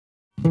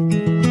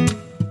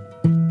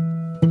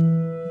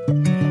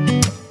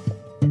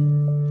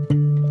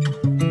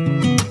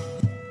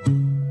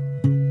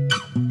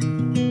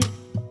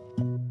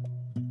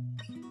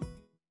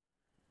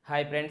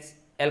Friends,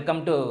 welcome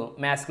to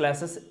maths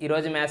classes.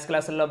 ఈరోజు maths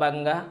క్లాసుల్లో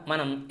భాగంగా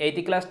మనం 8th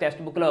క్లాస్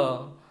టెక్స్ట్ బుక్లో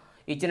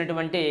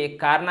ఇచ్చినటువంటి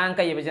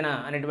కారణాంక విభజన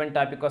అనేటువంటి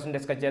టాపిక్ కోసం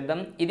డిస్కస్ చేద్దాం.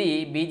 ఇది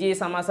బీజీయ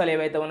సమాసాలు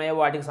ఏవైతే ఉన్నాయో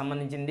వాటికి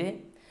సంబంధించింది.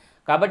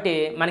 కాబట్టి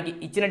మనకి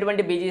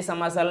ఇచ్చినటువంటి బీజీయ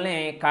సమాసాలని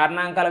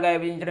కారణాంకాలుగా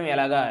విభజించడం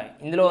ఎలాగా,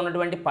 ఇందులో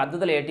ఉన్నటువంటి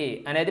పద్ధతులు ఏంటి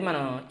అనేది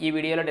మనం ఈ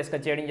వీడియోలో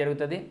డిస్కస్ చేయడం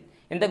జరుగుతుంది.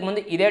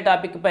 ఇంతకుముందు ఇదే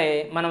టాపిక్పై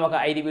మనం ఒక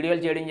 5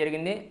 వీడియోలు చేయడం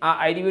జరిగింది. ఆ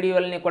 5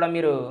 వీడియోలని కూడా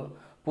మీరు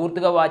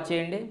పూర్తిగా వాచ్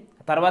చేయండి,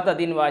 తర్వాత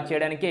దీన్ని వాచ్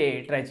చేయడానికి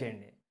ట్రై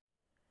చేయండి.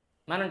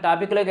 మనం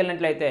టాపిక్లోకి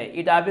వెళ్ళినట్లయితే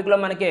ఈ టాపిక్లో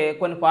మనకి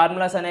కొన్ని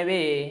ఫార్ములాస్ అనేవి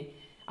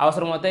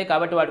అవసరమవుతాయి.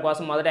 కాబట్టి వాటి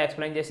కోసం మొదట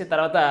ఎక్స్ప్లెయిన్ చేసి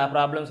తర్వాత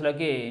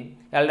ప్రాబ్లమ్స్లోకి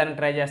వెళ్ళడానికి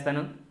ట్రై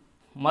చేస్తాను.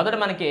 మొదట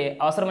మనకి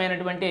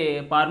అవసరమైనటువంటి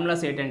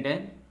ఫార్ములాస్ ఏంటంటే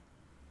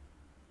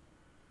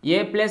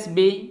a+b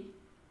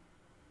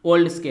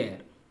whole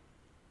square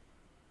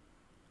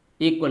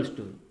equals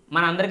to,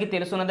 మన అందరికీ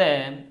తెలుసున్నదే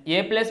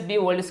a+b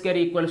whole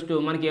square equals to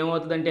మనకి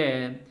ఏమవుతుందంటే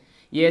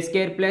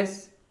a² plus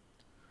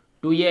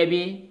 2ab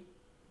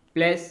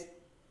plus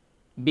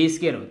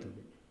b²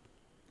 అవుతుంది.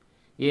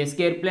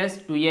 a² plus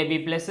 2ab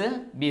plus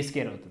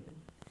b² అవుతుంది.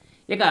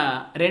 ఇక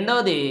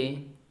రెండవది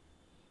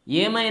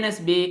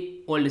a-b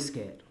whole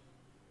square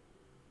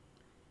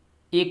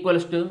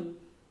equals to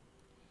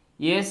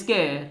a²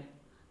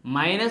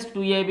 minus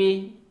 2ab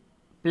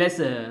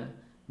plus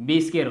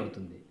b²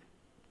 అవుతుంది.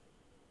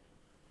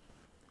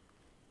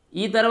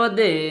 ఈ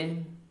తర్వాతది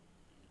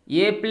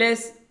a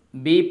plus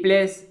b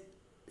plus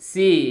c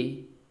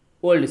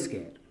whole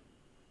square,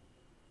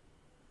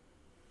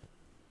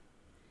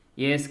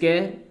 a²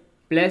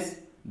 plus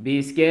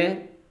b²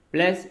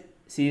 plus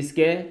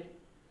c²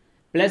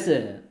 plus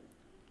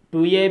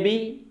 2ab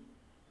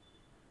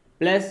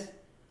plus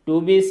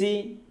 2bc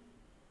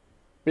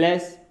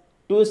plus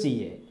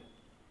 2ca.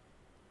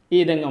 ఈ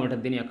విధంగా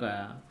ఉంటుంది దీని యొక్క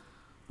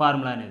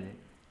ఫార్ములా అనేది.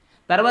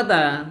 తర్వాత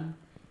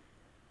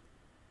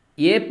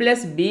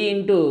a+b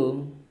ఇంటూ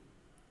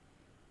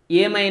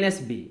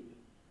a-b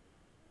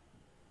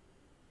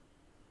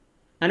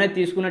అనేది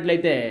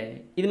తీసుకున్నట్లయితే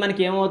ఇది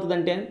మనకి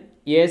ఏమవుతుందంటే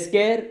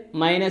a²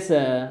 మైనస్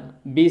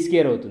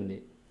b² అవుతుంది.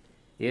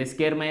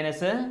 a²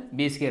 మైనస్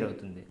b²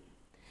 అవుతుంది.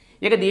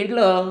 ఇక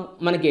దీంట్లో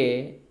మనకి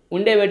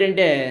ఉండేవి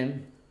ఏంటంటే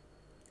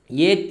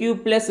a³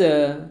 plus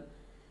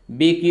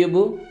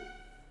b³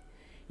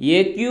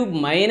 a³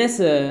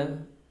 minus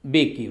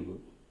b³.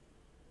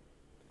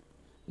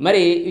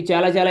 మరి ఇవి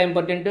చాలా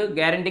ఇంపార్టెంట్.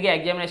 గ్యారంటీగా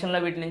ఎగ్జామినేషన్లో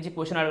వీటి నుంచి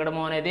క్వశ్చన్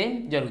అడగడం అనేది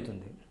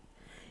జరుగుతుంది.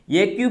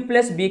 a³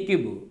 ప్లస్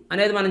b³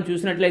 అనేది మనం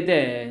చూసినట్లయితే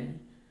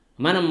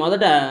మనం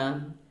మొదట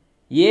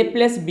a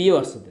ప్లస్ b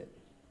వస్తుంది,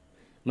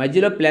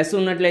 మధ్యలో ప్లస్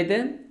ఉన్నట్లయితే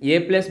a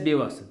ప్లస్ b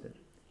వస్తుంది,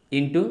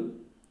 into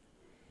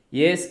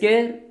a²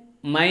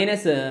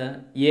 minus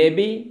ab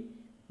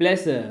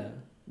plus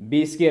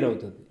b²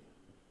 అవుతుంది.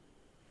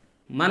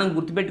 మనం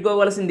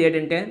గుర్తుపెట్టుకోవాల్సింది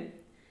ఏంటంటే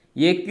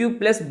a³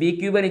 ప్లస్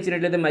b³ అని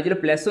ఇచ్చినట్లయితే మధ్యలో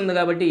ప్లస్ ఉంది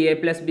కాబట్టి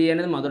a ప్లస్ b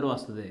అనేది మొదట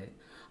వస్తుంది.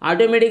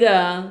 ఆటోమేటిక్గా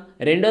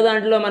రెండో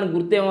దాంట్లో మనకు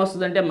గుర్తు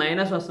ఏమొస్తుందంటే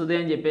మైనస్ వస్తుంది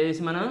అని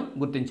చెప్పేసి మనం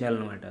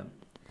గుర్తించాలన్నమాట.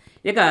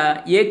 ఇక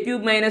a³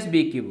 మైనస్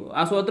b³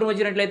 ఆ సూత్రం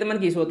వచ్చినట్లయితే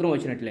మనకి ఈ సూత్రం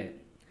వచ్చినట్లే.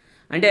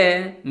 అంటే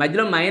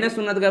మధ్యలో మైనస్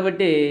ఉన్నది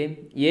కాబట్టి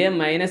a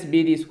మైనస్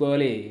b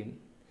తీసుకోవాలి.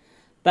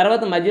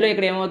 తర్వాత మధ్యలో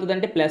ఇక్కడ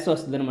ఏమవుతుందంటే ప్లస్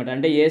వస్తుంది అనమాట.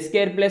 అంటే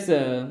a² plus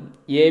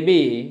ab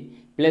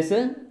plus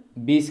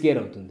b²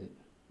 అవుతుంది.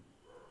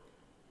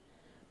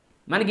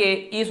 మనకి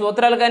ఈ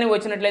సూత్రాలు కానీ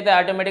వచ్చినట్లయితే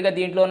ఆటోమేటిక్గా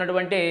దీంట్లో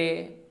ఉన్నటువంటి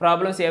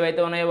ప్రాబ్లమ్స్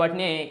ఏవైతే ఉన్నాయో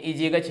వాటిని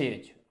ఈజీగా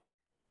చేయొచ్చు.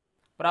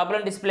 ప్రాబ్లం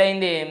డిస్ప్లే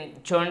అయింది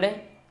చూడండి.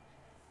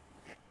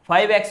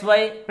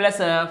 5xy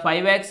plus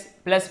 5x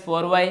plus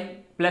 4y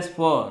plus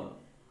 4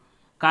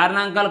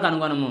 కారణాంకాలు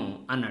కనుగొనము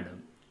అన్నాడు.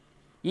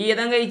 ఈ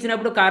విధంగా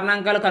ఇచ్చినప్పుడు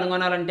కారణాంకాలు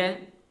కనుగొనాలంటే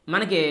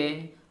మనకి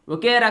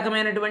ఒకే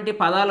రకమైనటువంటి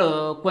పదాలు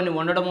కొన్ని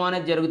ఉండడము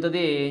అనేది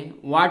జరుగుతుంది.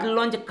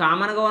 వాటిల్లోంచి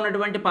కామన్గా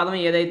ఉన్నటువంటి పదం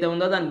ఏదైతే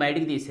ఉందో దాన్ని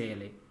బయటికి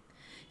తీసేయాలి.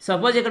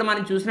 సపోజ్ ఇక్కడ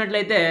మనం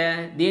చూసినట్లయితే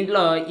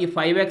దీంట్లో ఈ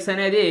 5x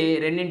అనేది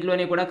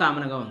రెండింటిలోని కూడా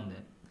కామన్గా ఉంది.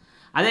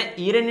 అదే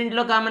ఈ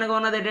రెండింటిలో కామన్గా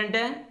ఉన్నది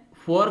ఏంటంటే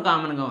 4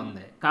 కామన్గా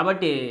ఉంది.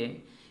 కాబట్టి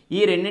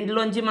ఈ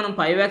రెండింటిలోంచి మనం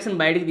 5xని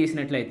బయటికి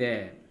తీసినట్లయితే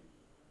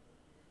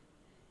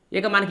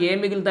ఇక మనకి ఏం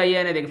మిగులుతాయి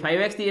అనేది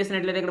 5x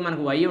తీసేసినట్లయితే ఇక్కడ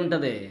మనకు y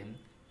ఉంటుంది,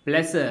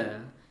 ప్లస్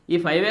ఈ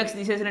 5x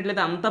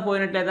తీసేసినట్లయితే అంతా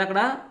పోయినట్లయితే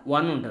అక్కడ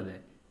 1 ఉంటుంది,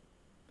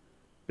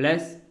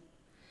 ప్లస్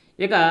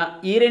ఇక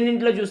ఈ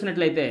రెండింటిలో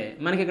చూసినట్లయితే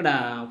మనకి ఇక్కడ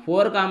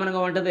 4 కామన్గా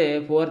ఉంటుంది,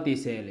 4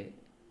 తీసేయాలి,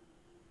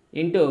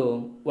 ఇంటూ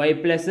y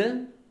ప్లస్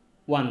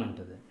 1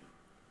 ఉంటుంది.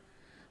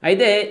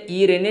 అయితే ఈ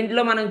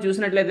రెండింటిలో మనం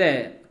చూసినట్లయితే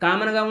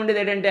కామన్గా ఉండేది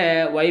ఏంటంటే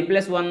y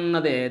ప్లస్ 1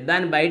 ఉన్నది.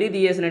 దాన్ని బయటికి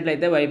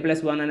తీసేసినట్లయితే y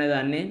ప్లస్ 1 అనే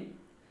దాన్ని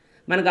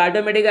మనకు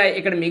ఆటోమేటిక్గా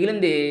ఇక్కడ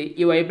మిగిలింది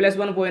ఈ y ప్లస్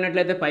 1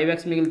 పోయినట్లయితే 5x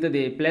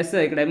మిగులుతుంది, ప్లస్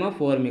ఇక్కడేమో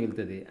 4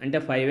 మిగులుతుంది. అంటే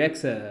 5x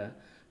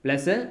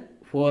ప్లస్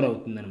 4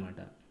 అవుతుందన్నమాట.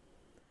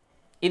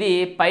 ఇది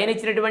పైన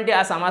ఇచ్చినటువంటి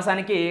ఆ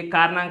సమాసానికి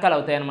కారణాంకాలు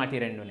అవుతాయి అన్నమాట ఈ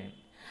రెండుని.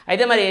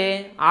 అయితే మరి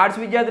ఆర్ట్స్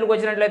విద్యార్థులకు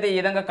వచ్చినట్లయితే ఈ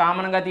విధంగా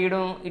కామన్గా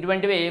తీయడం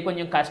ఇటువంటివి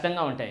కొంచెం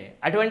కష్టంగా ఉంటాయి.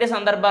 అటువంటి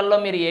సందర్భాల్లో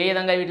మీరు ఏ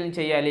విధంగా వీటిని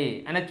చేయాలి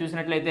అనేది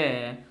చూసినట్లయితే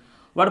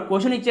వాడు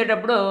క్వశ్చన్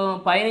ఇచ్చేటప్పుడు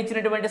పైన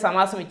ఇచ్చినటువంటి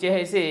సమాసం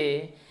ఇచ్చేసి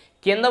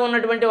కింద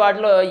ఉన్నటువంటి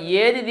వాటిలో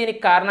ఏది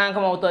దీనికి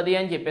కారణాంకం అవుతుంది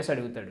అని చెప్పేసి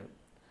అడుగుతాడు.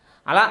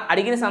 అలా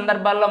అడిగిన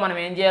సందర్భాల్లో మనం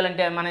ఏం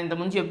చేయాలంటే మనం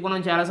ఇంతకుముందు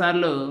చెప్పుకున్నాం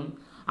చాలాసార్లు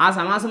ఆ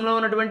సమాసంలో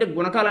ఉన్నటువంటి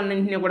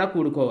గుణకాలన్నింటినీ కూడా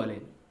కూడుకోవాలి.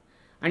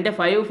 అంటే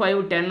 5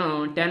 5 10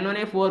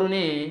 10ని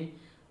 4ని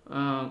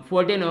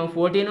 14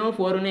 14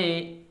 4ని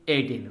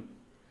 18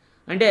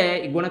 అంటే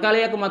ఈ గుణకాల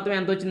యొక్క మొత్తం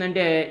ఎంత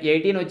వచ్చిందంటే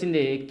 18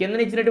 వచ్చింది.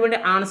 కింద ఇచ్చినటువంటి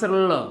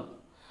ఆన్సర్లలో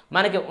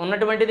మనకి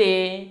ఉన్నటువంటిది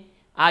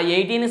ఆ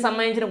 18కి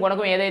సంబంధించిన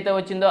గుణకం ఏదైతే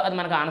వచ్చిందో అది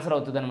మనకు ఆన్సర్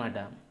అవుతుంది అనమాట.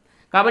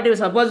 కాబట్టి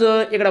సపోజ్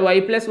ఇక్కడ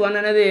y+1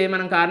 అనేది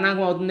మనం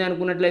కారణాంకం అవుతుంది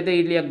అనుకున్నట్లయితే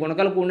వీటి యొక్క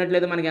గుణకాలు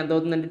కూడినట్లయితే మనకి ఎంత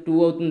అవుతుందంటే 2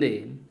 అవుతుంది.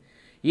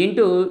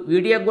 ఇంటూ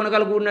వీటి యొక్క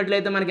గుణకాలు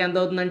కూడినట్లయితే మనకి ఎంత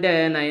అవుతుందంటే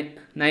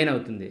 9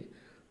 అవుతుంది.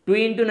 2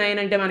 × 9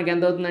 అంటే మనకి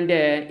ఎంత అవుతుందంటే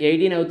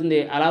 18 అవుతుంది.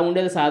 అలా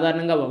ఉండేది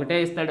సాధారణంగా ఒకటే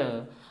ఇస్తాడు.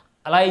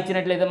 అలా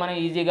ఇచ్చినట్లయితే మనం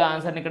ఈజీగా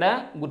ఆన్సర్ని ఇక్కడ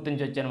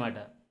గుర్తించవచ్చు అనమాట.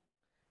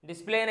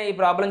 డిస్ప్లే అయిన ఈ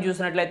ప్రాబ్లం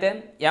చూసినట్లయితే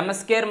m² -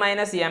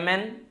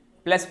 mn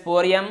 +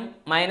 4m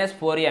 -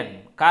 4n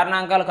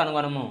కారణాంకాలు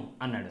కనుగొనము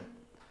అన్నాడు.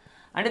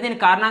 అంటే దీని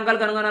కారణాంకాలు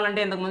కనుగొనాలంటే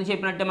ఇంతకుముందు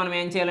చెప్పినట్టే మనం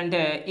ఏం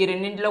చేయాలంటే ఈ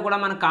రెండింటిలో కూడా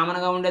మనకు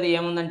కామన్గా ఉండేది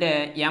ఏముందంటే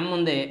m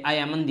ఉంది. ఆ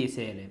mని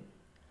తీసేయాలి.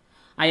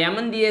 ఆ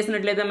mని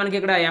తీసేసినట్లయితే మనకి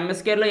ఇక్కడ m²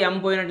 m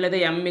పోయినట్లయితే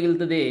m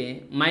మిగులుతుంది.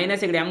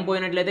 మైనస్ ఇక్కడ m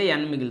పోయినట్లయితే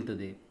n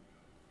మిగులుతుంది.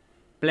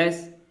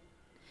 ప్లస్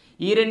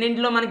ఈ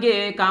రెండింటిలో మనకి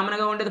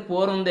కామన్గా ఉండేది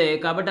 4 ఉంది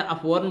కాబట్టి ఆ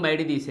 4ని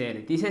బయట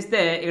తీసేయాలి.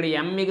 తీసేస్తే ఇక్కడ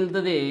m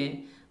మిగులుతుంది.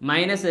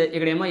 మైనస్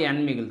ఇక్కడేమో n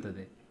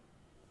మిగులుతుంది.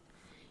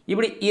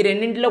 ఇప్పుడు ఈ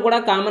రెండింటిలో కూడా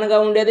కామన్గా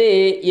ఉండేది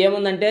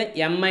ఏముందంటే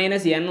m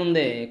 - n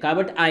ఉంది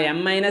కాబట్టి ఆ m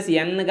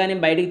 - n కానీ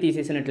బయటికి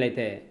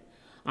తీసేసినట్లయితే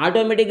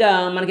ఆటోమేటిక్గా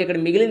మనకి ఇక్కడ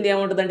మిగిలింది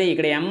ఏముంటుందంటే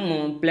ఇక్కడ m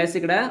ప్లస్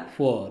ఇక్కడ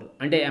 4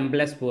 అంటే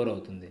m+4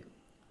 అవుతుంది.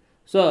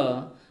 సో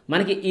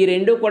మనకి ఈ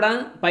రెండు కూడా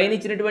పైన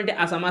ఇచ్చినటువంటి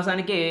ఆ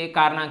సమాసానికి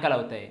కారణాంకాలు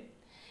అవుతాయి.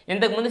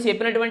 ఇంతకుముందు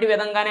చెప్పినటువంటి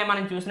విధంగానే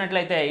మనం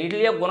చూసినట్లయితే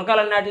వీటి యొక్క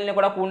గుణకాలన్నిటిని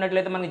కూడా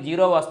కూడినట్లయితే మనకి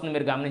 0 వస్తుంది.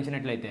 మీరు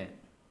గమనించినట్లయితే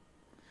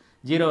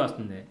 0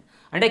 వస్తుంది.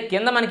 అంటే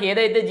కింద మనకి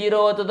ఏదైతే 0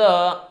 అవుతుందో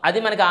అది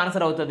మనకి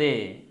ఆన్సర్ అవుతుంది.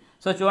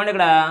 సో చూడండి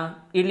ఇక్కడ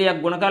వీటి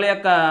యొక్క గుణకాల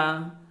యొక్క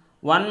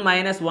 1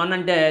 - 1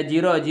 అంటే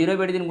 0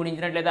 పెట్టి దీన్ని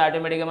గుణించినట్లయితే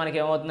ఆటోమేటిక్గా మనకి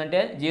ఏమవుతుందంటే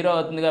 0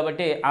 అవుతుంది.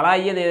 కాబట్టి అలా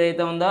అయ్యేది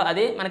ఏదైతే ఉందో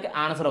అది మనకి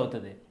ఆన్సర్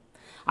అవుతుంది.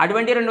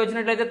 అటువంటి రెండు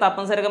వచ్చినట్లయితే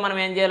తప్పనిసరిగా మనం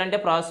ఏం చేయాలంటే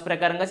ప్రాసెస్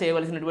ప్రకారంగా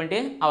చేయవలసినటువంటి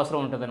అవసరం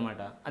ఉంటుంది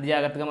అనమాట. అది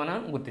జాగ్రత్తగా మనం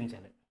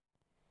గుర్తించాలి.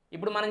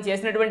 ఇప్పుడు మనం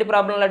చేసినటువంటి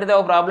ప్రాబ్లం అయితే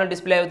ఒక ప్రాబ్లం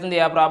డిస్ప్లే అవుతుంది.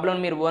 ఆ ప్రాబ్లం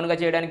మీరు ఓన్గా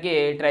చేయడానికి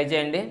ట్రై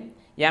చేయండి.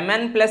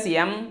 mn +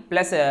 m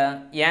 +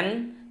 n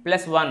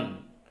 + 1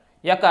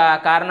 యొక్క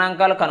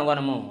కారణాంకాలు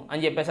కనుగొనము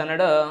అని చెప్పేసి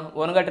అన్నాడు.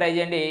 ఓన్గా ట్రై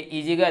చేయండి.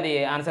 ఈజీగా అది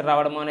ఆన్సర్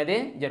రావడము అనేది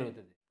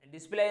జరుగుతుంది.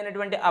 డిస్ప్లే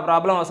అయినటువంటి ఆ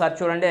ప్రాబ్లం ఒకసారి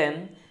చూడండి.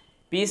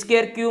 p² -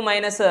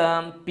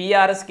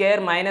 pr²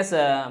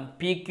 -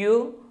 pq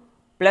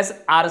 +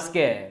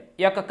 r²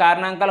 యొక్క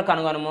కారణాంకాలు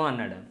కనుగొనము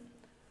అన్నాడు.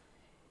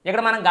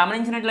 ఇక్కడ మనం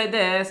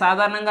గమనించినట్లయితే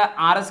సాధారణంగా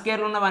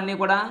r² ఉన్నవన్నీ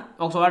కూడా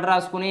ఒక చోట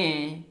రాసుకుని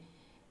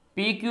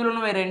pqలు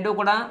ఉన్నవి రెండు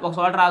కూడా ఒక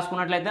చోట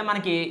రాసుకున్నట్లయితే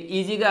మనకి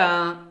ఈజీగా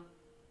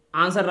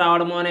ఆన్సర్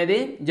రావడము అనేది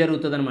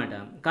జరుగుతుంది అనమాట.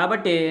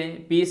 కాబట్టి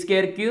p² -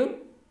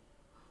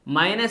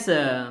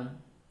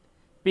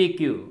 pq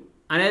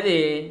అనేది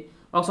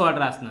ఒక చోట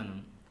రాస్తున్నాను.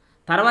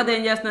 తర్వాత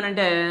ఏం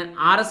చేస్తున్నానంటే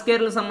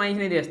r²లకు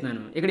సంబంధించినవి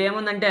చేస్తున్నాను. ఇక్కడ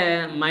ఏముందంటే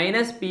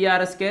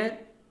 -pr²,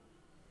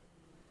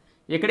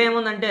 ఇక్కడ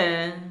ఏముందంటే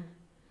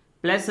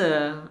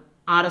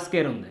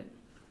 +r² ఉంది.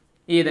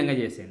 ఈ విధంగా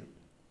చేశాను.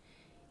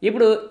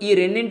 ఇప్పుడు ఈ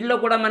రెండింటిలో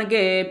కూడా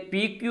మనకి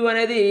pq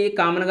అనేది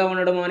కామన్గా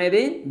ఉండడం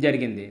అనేది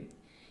జరిగింది.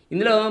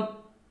 ఇందులో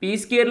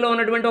p²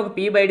 ఉన్నటువంటి ఒక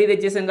p బయటికి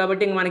తెచ్చేసాం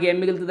కాబట్టి ఇంక మనకి ఏం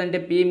మిగులుతుంది అంటే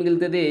p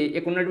మిగులుతుంది.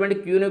 ఇక్కడ ఉన్నటువంటి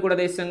qని కూడా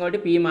తెచ్చాం కాబట్టి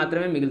p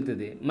మాత్రమే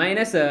మిగులుతుంది.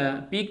 మైనస్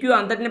pq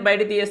అంతటిని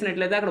బయట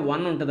తీసేసినట్లయితే అక్కడ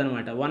 1 ఉంటుంది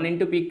అనమాట. 1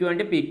 × pq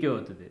అంటే pq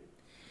అవుతుంది.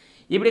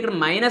 ఇప్పుడు ఇక్కడ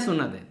మైనస్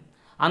ఉన్నది.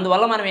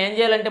 అందువల్ల మనం ఏం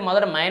చేయాలంటే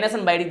మొదట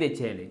మైనస్ని బయటికి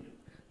తెచ్చేయాలి.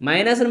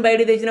 మైనస్ని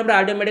బయటికి తెచ్చినప్పుడు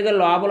ఆటోమేటిక్గా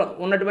లోపల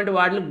ఉన్నటువంటి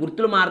వాటికి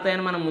గుర్తులు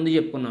మారుతాయని మనం ముందు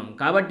చెప్పుకున్నాం.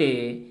 కాబట్టి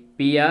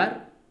pr²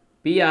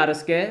 -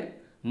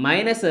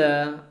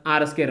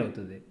 r²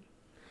 అవుతుంది.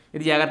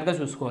 ఇది జాగ్రత్తగా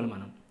చూసుకోవాలి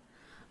మనం.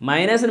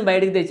 మైనస్ని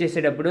బయటికి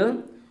తెచ్చేసేటప్పుడు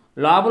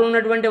లోపల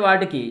ఉన్నటువంటి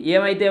వాటికి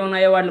ఏమైతే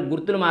ఉన్నాయో వాటి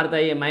గుర్తులు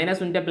మారుతాయి.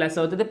 మైనస్ ఉంటే ప్లస్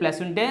అవుతుంది, ప్లస్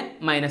ఉంటే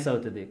మైనస్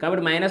అవుతుంది.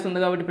 కాబట్టి మైనస్ ఉంది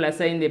కాబట్టి ప్లస్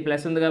అయింది,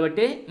 ప్లస్ ఉంది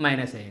కాబట్టి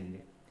మైనస్ అయింది.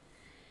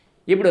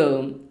 ఇప్పుడు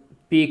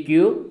pq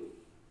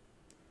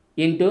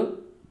 ×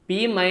 p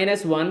 -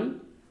 1.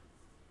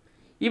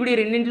 ఇప్పుడు ఈ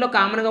రెండింటిలో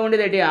కామన్గా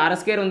ఉండేది ఏంటి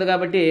r² ఉంది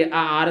కాబట్టి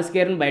ఆ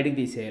r²ని బయటికి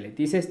తీసేయాలి.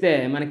 తీసేస్తే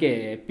మనకి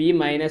p -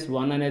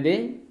 1 అనేది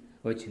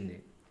వచ్చింది.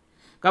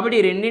 కాబట్టి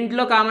ఈ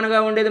రెండింటిలో కామన్గా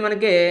ఉండేది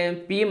మనకి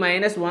p -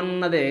 1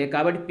 ఉన్నది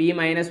కాబట్టి p -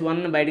 1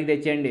 బయటికి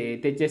తెచ్చేయండి.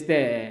 తెచ్చేస్తే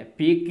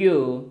pq -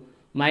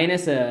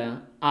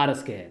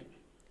 r²,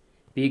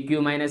 pq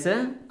 -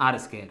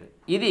 r².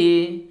 ఇది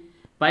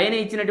పైన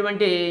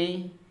ఇచ్చినటువంటి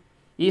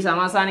ఈ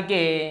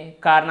సమాసానికి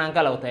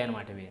కారణాంకాలు అవుతాయి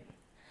అన్నమాట ఇవి.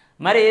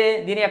 మరి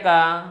దీని యొక్క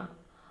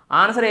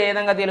ఆన్సర్ ఏ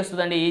విధంగా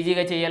తెలుస్తుందండి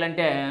ఈజీగా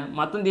చేయాలంటే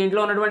మొత్తం దీంట్లో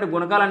ఉన్నటువంటి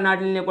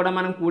గుణకాలన్నిటిని కూడా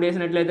మనం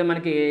కూడేసినట్లయితే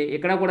మనకి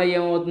ఇక్కడ కూడా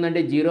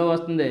ఏమవుతుందంటే 0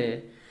 వస్తుంది.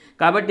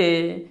 కాబట్టి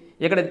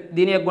ఇక్కడ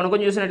దీని యొక్క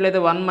గుణకం చూసినట్లయితే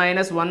 1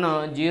 - 1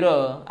 0,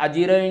 ఆ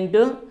 0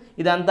 ఇంటూ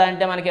ఇదంతా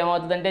అంటే మనకి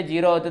ఏమవుతుందంటే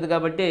 0 అవుతుంది.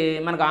 కాబట్టి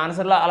మనకు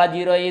ఆన్సర్లో అలా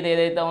 0 అయ్యేది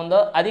ఏదైతే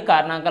ఉందో అది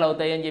కారణాంకాలు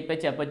అవుతాయి అని చెప్పి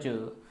చెప్పచ్చు.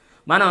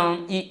 మనం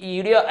ఈ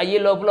వీడియో అయ్యే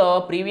లోపల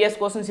ప్రీవియస్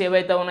క్వశ్చన్స్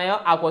ఏవైతే ఉన్నాయో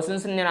ఆ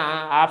క్వశ్చన్స్ని నేను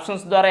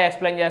ఆప్షన్స్ ద్వారా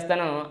ఎక్స్ప్లెయిన్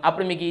చేస్తాను.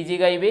 అప్పుడు మీకు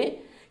ఈజీగా ఇవి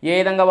ఏ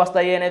విధంగా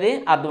వస్తాయి అనేది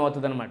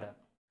అర్థమవుతుంది అనమాట.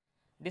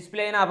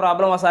 డిస్ప్లే అయిన ఆ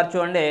ప్రాబ్లం ఒకసారి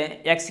చూడండి.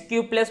 x³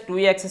 +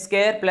 2x²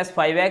 +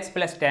 5x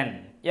 + 10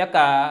 యొక్క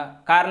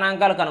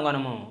కారణాంకాలు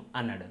కనుగొనము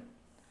అన్నాడు.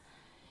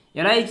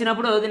 ఇలా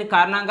ఇచ్చినప్పుడు దీని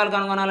కారణాంకాలు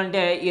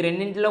కనుగొనాలంటే ఈ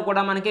రెండింటిలో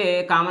కూడా మనకి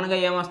కామన్గా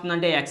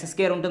ఏమొస్తుందంటే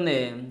x² ఉంటుంది.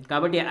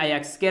 కాబట్టి ఆ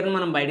x²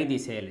 మనం బయటికి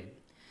తీసేయాలి.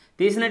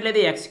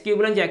 తీసినట్లయితే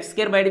x³ నుంచి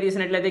x² బయట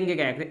తీసినట్లయితే ఇంక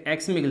x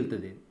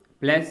మిగులుతుంది.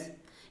 ప్లస్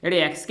ఇక్కడ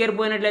x²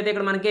 పోయినట్లయితే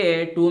ఇక్కడ మనకి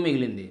 2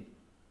 మిగిలింది.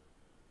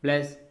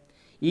 ప్లస్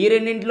ఈ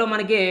రెండింటిలో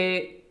మనకి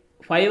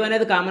 5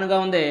 అనేది కామన్గా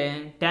ఉంది.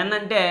 10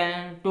 అంటే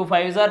 2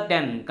 5s are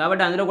 10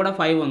 కాబట్టి అందులో కూడా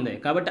 5 ఉంది.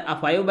 కాబట్టి ఆ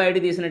 5 బయట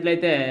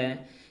తీసినట్లయితే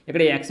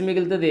ఇక్కడ x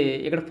మిగులుతుంది.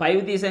 ఇక్కడ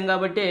 5 తీసాం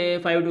కాబట్టి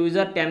 5 2s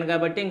are 10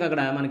 కాబట్టి ఇంక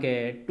అక్కడ మనకి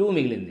 2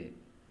 మిగిలింది.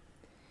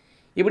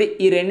 ఇప్పుడు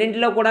ఈ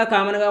రెండింటిలో కూడా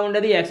కామన్గా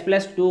ఉండేది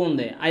x+2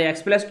 ఉంది. ఆ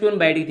x+2ని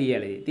బయటికి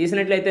తీయాలి.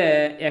 తీసినట్లయితే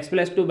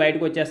x+2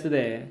 బయటకు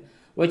వచ్చేస్తుంది.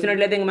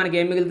 వచ్చినట్లయితే ఇంక మనకి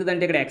ఏం మిగులుతుంది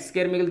అంటే ఇక్కడ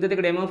x² మిగులుతుంది.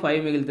 ఇక్కడ ఏమో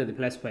 5 మిగులుతుంది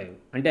 +5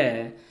 అంటే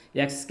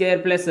x²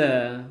 +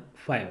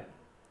 5.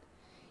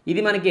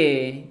 ఇది మనకి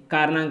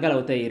కారణాంకాలు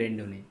అవుతాయి ఈ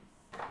రెండుని.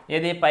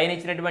 ఇది పైన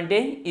ఇచ్చినటువంటి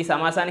ఈ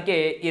సమాసానికి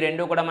ఈ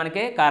రెండు కూడా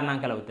మనకి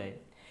కారణాంకాలు అవుతాయి.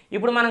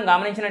 ఇప్పుడు మనం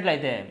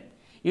గమనించినట్లయితే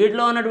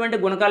వీటిలో ఉన్నటువంటి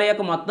గుణకాల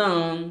యొక్క మొత్తం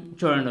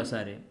చూడండి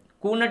ఒకసారి.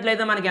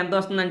 కూడినట్లయితే మనకి ఎంత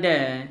వస్తుందంటే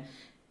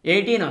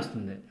 18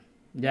 వస్తుంది.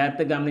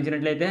 జాగ్రత్తగా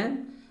గమనించినట్లయితే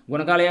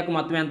గుణకాల యొక్క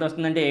మొత్తం ఎంత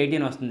వస్తుందంటే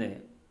 18 వస్తుంది.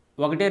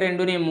 1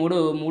 2 3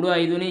 3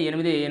 5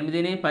 8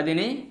 8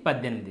 10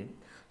 18.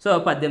 సో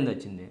 18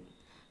 వచ్చింది.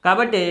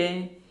 కాబట్టి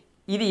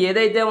ఇది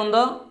ఏదైతే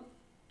ఉందో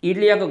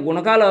వీటి యొక్క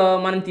గుణకాలు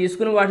మనం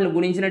తీసుకుని వాటిని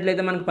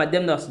గుణించినట్లయితే మనకు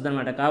 18 వస్తుంది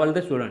అనమాట.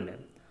 కావాలంటే చూడండి.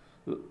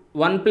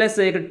 1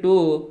 + ఇక్కడ 2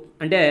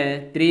 అంటే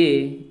 3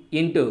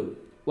 ఇంటూ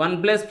 1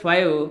 +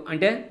 5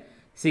 అంటే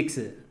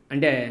 6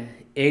 అంటే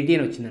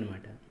 18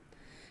 వచ్చిందనమాట.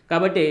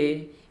 కాబట్టి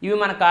ఇవి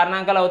మన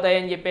కారణాంకాలు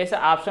అవుతాయని చెప్పేసి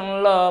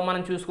ఆప్షన్లో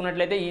మనం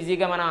చూసుకున్నట్లయితే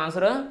ఈజీగా మన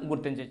ఆన్సర్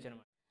గుర్తించవచ్చు అనమాట.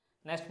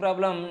 నెక్స్ట్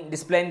ప్రాబ్లం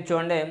డిస్ప్లే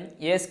చూడండి.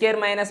 a²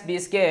 - b²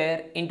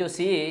 × c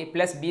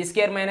 + b² -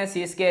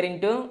 c²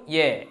 ×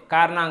 a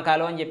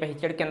కారణాంకాలు అని చెప్పేసి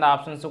ఇచ్చాడు. కింద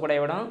ఆప్షన్స్ కూడా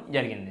ఇవ్వడం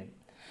జరిగింది.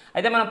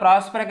 అయితే మనం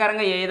ప్రాసెస్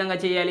ప్రకారంగా ఏ విధంగా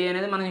చేయాలి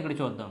అనేది మనం ఇక్కడ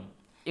చూద్దాం.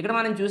 ఇక్కడ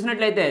మనం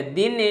చూసినట్లయితే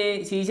దీన్ని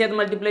c చేత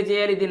మల్టిప్లై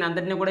చేయాలి, దీన్ని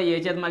అంతటిని కూడా a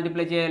చేత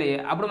మల్టిప్లై చేయాలి.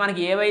 అప్పుడు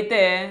మనకి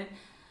ఏవైతే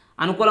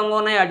అనుకూలంగా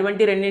ఉన్నాయో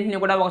అటువంటి రెండింటిని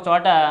కూడా ఒక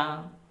చోట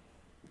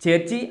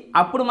చేర్చి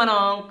అప్పుడు మనం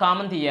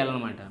కామన్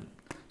తీయాలన్నమాట.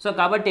 సో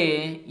కాబట్టి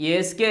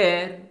a²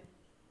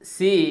 c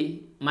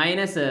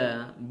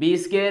 - b²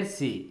 c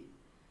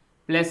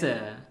plus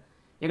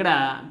ఇక్కడ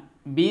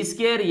b²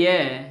 a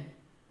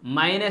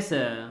 -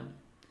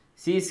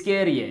 c²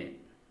 a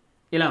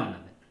ఇలా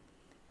ఉన్నది.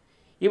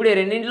 ఇప్పుడు ఈ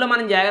రెండింటిలో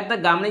మనం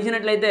జాగ్రత్తగా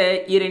గమనించినట్లయితే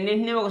ఈ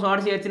రెండింటిని ఒక చోట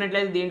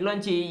చేర్చినట్లయితే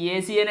దీంట్లోంచి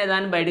ఏసీ అనే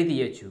దాన్ని బయటికి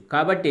తీయచ్చు.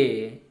 కాబట్టి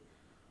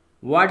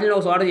వాటిని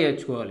ఒక చోట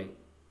చేర్చుకోవాలి.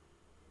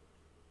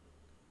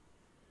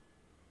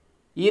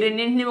 ఈ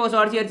రెండింటిని ఒక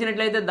చోట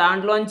చేర్చినట్లయితే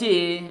దాంట్లోంచి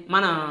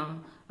మనం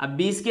ఆ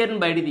b²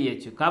 బయటికి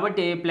తీయచ్చు.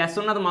 కాబట్టి ప్లస్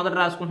ఉన్నది మొదట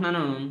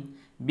రాసుకుంటున్నాను.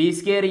 b²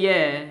 a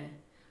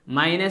 -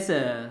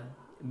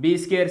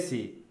 b² c.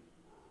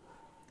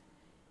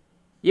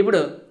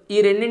 ఇప్పుడు ఈ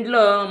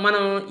రెండింటిలో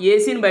మనం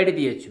ఏసీని బయట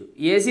తీయచ్చు.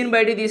 ఏసీని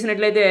బయట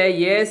తీసినట్లయితే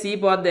ఏసీ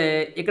పోద్ది.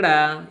 ఇక్కడ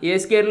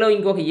a²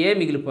 ఇంకొక ఏ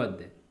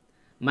మిగిలిపోద్ది.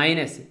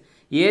 మైనస్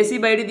ఏసీ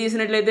బయట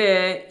తీసినట్లయితే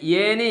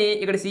ఏని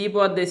ఇక్కడ సి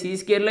పోద్ది.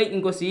 c²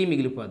 ఇంకో సి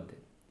మిగిలిపోద్ది.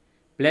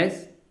 ప్లస్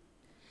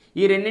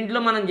ఈ రెండింటిలో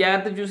మనం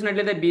జాగ్రత్త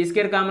చూసినట్లయితే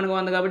b² కామన్గా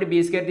ఉంది కాబట్టి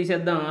b²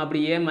 తీసేద్దాం. అప్పుడు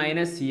a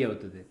 - c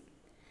అవుతుంది.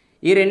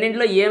 ఈ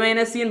రెండింటిలో a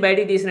 - cని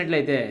బయటికి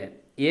తీసినట్లయితే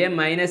a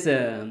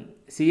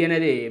 - c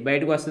అనేది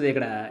బయటకు వస్తుంది.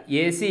 ఇక్కడ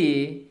ac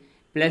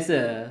 +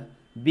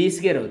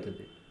 b²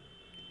 అవుతుంది.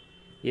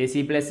 ac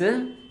 +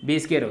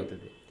 b²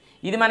 అవుతుంది.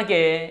 ఇది మనకి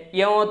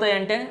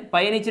ఏమవుతాయంటే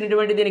పైన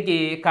ఇచ్చినటువంటి దీనికి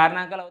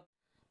కారణాంకాలు అవుతాయి.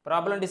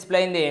 ప్రాబ్లం డిస్ప్లే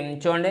అయింది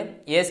చూడండి.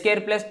 a²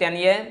 +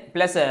 10a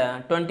 +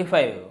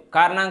 25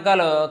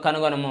 కారణాంకాలు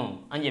కనుగొనము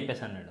అని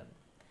చెప్పేసి అన్నాడు.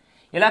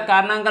 ఇలా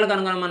కారణాంకాలు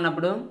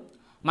కనుగొనమన్నప్పుడు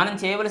మనం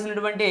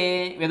చేయవలసినటువంటి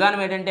విధానం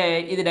ఏంటంటే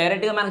ఇది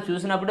డైరెక్ట్గా మనకు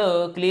చూసినప్పుడు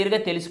క్లియర్గా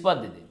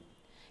తెలిసిపోద్ది. ఇది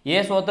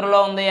ఏ సూత్రంలో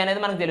ఉంది అనేది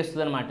మనకు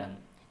తెలుస్తుంది అనమాట.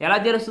 ఎలా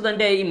తెలుస్తుంది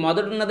అంటే ఈ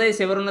మొదటి ఉన్నది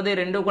చివరి ఉన్నది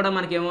రెండు కూడా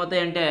మనకి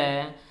ఏమవుతాయంటే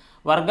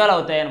వర్గాలు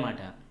అవుతాయి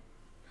అన్నమాట.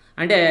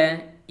 అంటే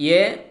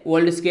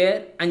a²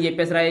 అని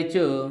చెప్పేసి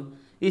రాయొచ్చు.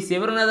 ఈ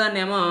చివరి ఉన్నదాన్ని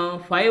ఏమో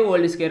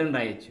 5² అని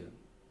రాయొచ్చు.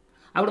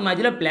 అప్పుడు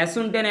మధ్యలో ప్లస్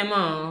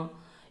ఉంటేనేమో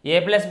a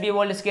 +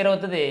 b²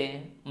 అవుతుంది.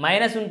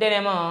 మైనస్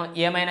ఉంటేనేమో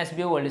a -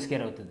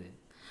 b² అవుతుంది.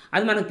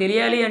 అది మనకు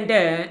తెలియాలి అంటే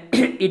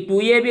ఈ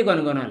 2ab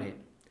కనుగొనాలి.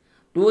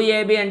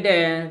 2ab అంటే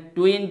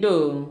 2 ×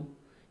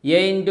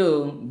 a ×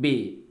 b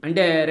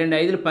అంటే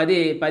 2 5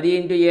 10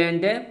 10 × a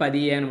అంటే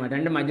 10a అనమాట.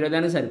 అంటే మధ్యలో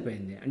దానికి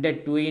సరిపోయింది. అంటే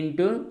 2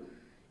 ×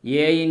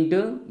 a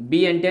 ×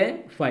 b అంటే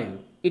 5.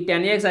 ఈ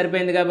 10aకి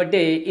సరిపోయింది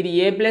కాబట్టి ఇది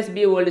a +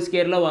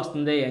 b²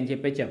 వస్తుంది అని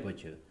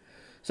చెప్పొచ్చు.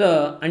 సో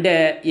అంటే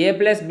a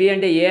 + b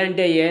అంటే a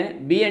అంటే a,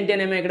 b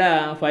అంటేనేమో ఇక్కడ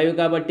 5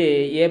 కాబట్టి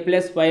a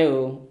 +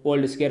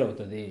 5²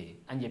 అవుతుంది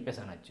అని చెప్పేసి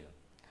అనొచ్చు.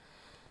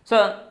 సో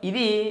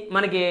ఇది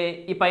మనకి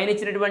ఈ పైన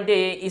ఇచ్చినటువంటి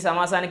ఈ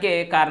సమాసానికి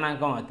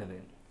కారణాంకం అవుతుంది.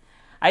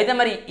 అయితే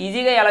మరి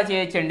ఈజీగా ఎలా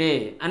చేయొచ్చండి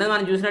అనేది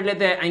మనం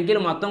చూసినట్లయితే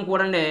అంకెలు మొత్తం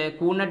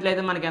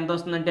కూడినట్లయితే మనకి ఎంత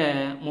వస్తుందంటే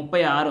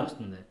 36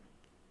 వస్తుంది.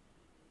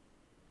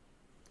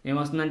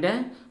 ఏమొస్తుందంటే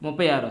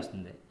 36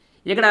 వస్తుంది.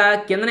 ఇక్కడ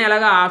కిందన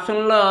ఎలాగ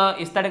ఆప్షన్లో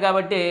ఇస్తాడు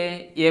కాబట్టి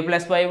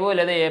A+5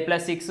 లేదా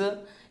A+6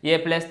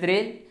 A+3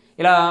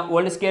 ఇలా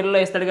ఓల్డ్ స్కేర్లో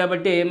ఇస్తాడు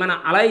కాబట్టి మనం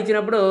అలా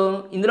ఇచ్చినప్పుడు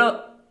ఇందులో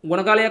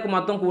గుణకాల యొక్క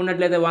మొత్తం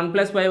కూడినట్లయితే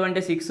 1+5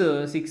 అంటే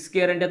 6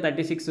 స్క్వేర్ అంటే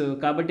 36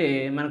 కాబట్టి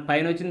మనకు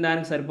పైన వచ్చిన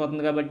దానికి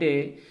సరిపోతుంది కాబట్టి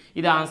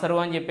ఇది ఆన్సర్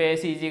అని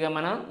చెప్పేసి ఈజీగా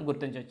మనం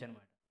గుర్తించవచ్చు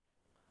అనమాట.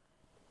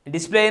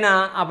 డిస్ప్లే అయిన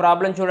ఆ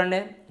ప్రాబ్లం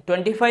చూడండి.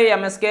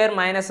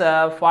 25m²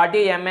 -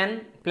 40mn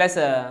 +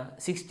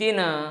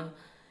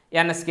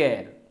 16n²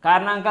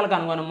 కారణాంకాలు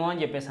కనుగొనము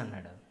అని చెప్పేసి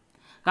అన్నాడు.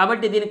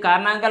 కాబట్టి దీని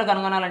కారణాంకాలు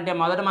కనుగొనాలంటే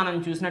మొదట మనం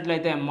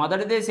చూసినట్లయితే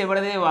మొదటిది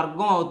చివరిది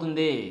వర్గం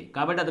అవుతుంది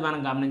కాబట్టి అది మనం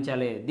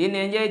గమనించాలి. దీన్ని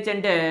ఏం చేయొచ్చు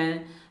అంటే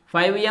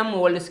 5m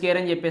ఓల్డ్ స్క్వేర్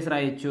అని చెప్పేసి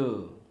రాయొచ్చు.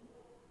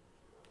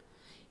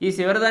 ఈ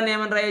చివరిదాన్ని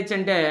ఏమని రాయొచ్చు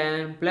అంటే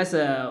ప్లస్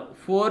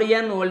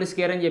 4n ఓల్డ్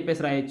స్క్వేర్ అని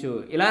చెప్పేసి రాయొచ్చు.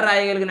 ఇలా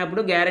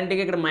రాయగలిగినప్పుడు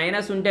గ్యారంటీగా ఇక్కడ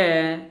మైనస్ ఉంటే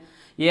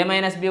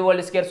A-B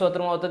ఓల్డ్ స్క్వేర్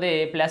సూత్రం అవుతుంది,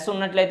 ప్లస్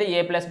ఉన్నట్లయితే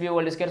A+B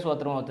ఓల్డ్ స్క్వేర్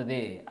సూత్రం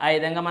అవుతుంది. ఆ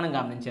విధంగా మనం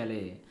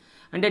గమనించాలి.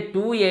 అంటే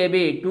 2AB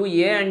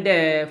 2A అంటే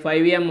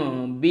 5m,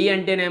 B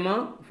అంటేనేమో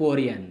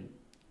 4n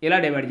ఇలా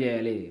డివైడ్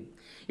చేయాలి.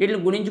 వీటిని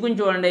గుణించుకుని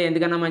చూడండి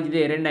ఎందుకన్నా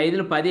మంచిది. 2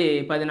 5 10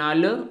 10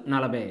 4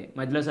 40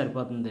 మధ్యలో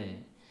సరిపోతుంది.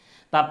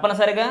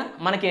 తప్పనిసరిగా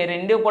మనకి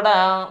రెండు కూడా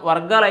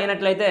వర్గాలు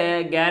అయినట్లయితే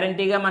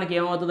గ్యారంటీగా మనకి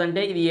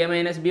ఏమవుతుందంటే ఇది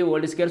A-B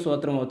ఓల్డ్ స్క్వేర్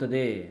సూత్రం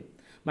అవుతుంది.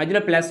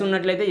 మధ్యలో ప్లస్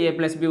ఉన్నట్లయితే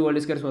A+B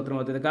ఓల్డ్ స్క్వేర్ సూత్రం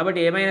అవుతుంది. కాబట్టి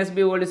A-B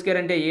ఓల్డ్ స్క్వేర్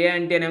అంటే A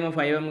అంటేనేమో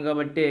 5m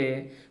కాబట్టి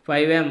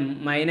 5m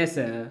 -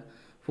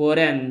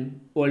 4n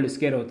ఓల్డ్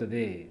స్క్వేర్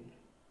అవుతుంది.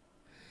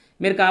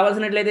 మీరు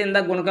కావాల్సినట్లయితే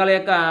ఇందాక గుణకాల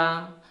యొక్క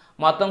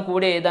మొత్తం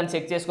కూడి దాన్ని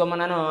చెక్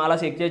చేసుకోమన్నాను, అలా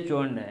చెక్ చేసి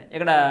చూడండి.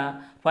 ఇక్కడ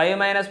 5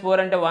 - 4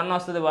 అంటే 1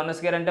 వస్తుంది,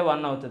 1² అంటే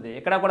 1 అవుతుంది.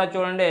 ఇక్కడ కూడా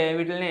చూడండి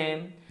వీటిని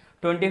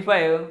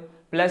 25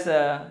 +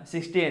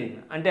 16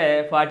 అంటే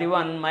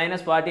 41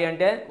 - 40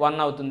 అంటే 1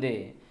 అవుతుంది.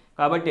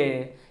 కాబట్టి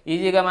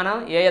ఈజీగా మనం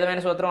ఏ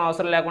విధమైన సూత్రం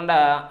అవసరం లేకుండా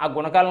ఆ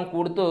గుణకాలను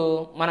కూడుతూ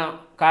మనం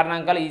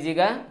కారణాంకాలు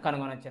ఈజీగా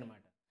కనుగొనవచ్చు అనమాట.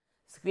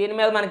 స్క్రీన్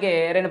మీద మనకి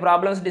 2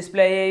 ప్రాబ్లమ్స్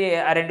డిస్ప్లే అయ్యాయి.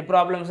 ఆ 2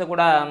 ప్రాబ్లమ్స్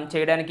కూడా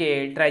చేయడానికి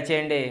ట్రై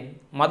చేయండి.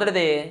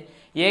 మొదటిది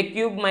A³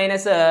 -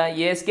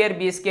 A²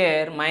 B²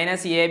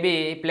 - AB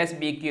 +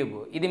 B³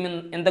 ఇది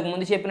ఇంతకు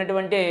ముందు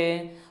చెప్పినటువంటి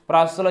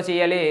ప్రాసెస్లో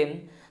చేయాలి.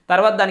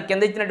 తర్వాత దాని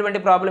కింద ఇచ్చినటువంటి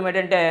ప్రాబ్లం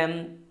ఏంటంటే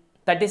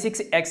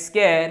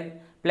 36x²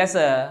 +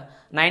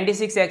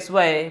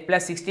 96xy +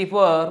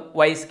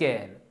 64y²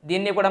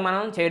 దీన్ని కూడా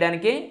మనం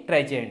చేయడానికి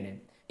ట్రై చేయండి.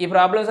 ఈ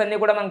ప్రాబ్లమ్స్ అన్నీ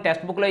కూడా మనకు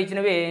టెక్స్ట్ బుక్లో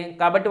ఇచ్చినవి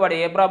కాబట్టి వాడు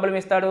ఏ ప్రాబ్లం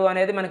ఇస్తాడు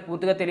అనేది మనకు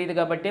పూర్తిగా తెలియదు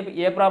కాబట్టి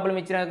ఏ ప్రాబ్లం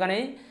ఇచ్చినా కానీ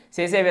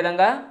చేసే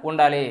విధంగా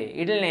ఉండాలి.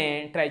 వీటిని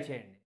ట్రై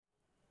చేయండి.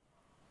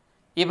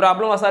 ఈ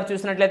ప్రాబ్లం ఒకసారి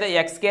చూసినట్లయితే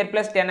x²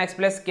 + 10x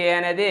 + k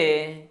అనేది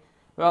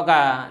ఒక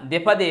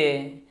ద్విపది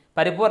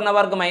పరిపూర్ణ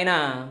వర్గమైన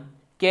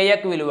k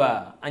యొక్క విలువ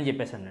అని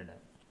చెప్పేసి అన్నాడు.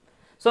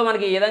 సో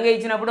మనకి ఈ విధంగా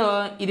ఇచ్చినప్పుడు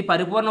ఇది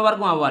పరిపూర్ణ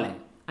వర్గం అవ్వాలి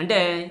అంటే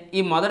ఈ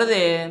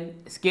మొదటిది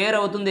స్క్వేర్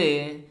అవుతుంది,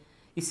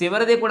 ఈ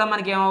చివరిది కూడా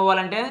మనకి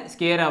ఏమవ్వాలంటే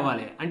స్క్వేర్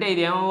అవ్వాలి. అంటే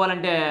ఇది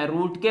ఏమవ్వాలంటే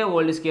 √k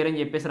ఓల్డ్ స్క్వేర్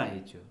అని చెప్పేసి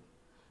రాయొచ్చు.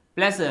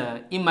 ప్లస్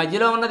ఈ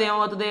మధ్యలో ఉన్నది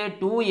ఏమవుతుంది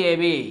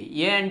 2AB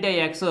A అంటే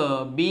x,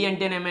 B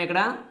అంటేనేమో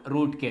ఇక్కడ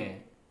 √k.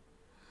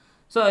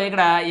 సో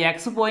ఇక్కడ x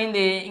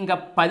పోయింది, ఇంకా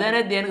 10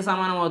 అనేది దేనికి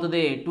సమానం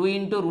అవుతుంది 2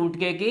 ×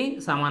 √kకి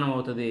సమానం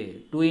అవుతుంది.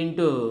 2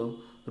 ×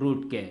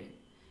 √k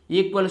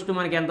ఈక్వల్స్ టు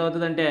మనకి ఎంత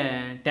అవుతుంది అంటే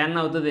 10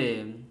 అవుతుంది.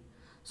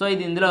 సో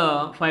ఇది ఇందులో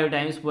 5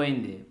 టైమ్స్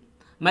పోయింది.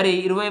 మరి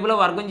ఇరువైపులో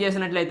వర్గం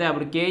చేసినట్లయితే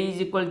అప్పుడు k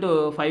 =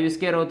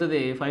 5²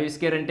 అవుతుంది.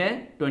 5² అంటే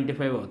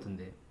 25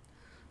 అవుతుంది.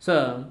 సో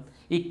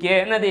ఈ k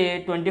అన్నది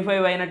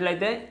 25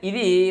 అయినట్లయితే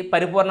ఇది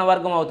పరిపూర్ణ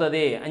వర్గం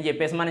అవుతుంది అని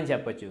చెప్పేసి మనం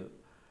చెప్పొచ్చు.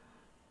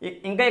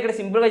 ఇంకా ఇక్కడ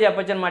సింపుల్గా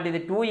చెప్పొచ్చు అనమాట. ఇది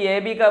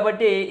 2AB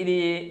కాబట్టి ఇది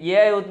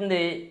A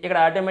అవుతుంది. ఇక్కడ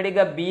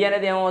ఆటోమేటిక్గా B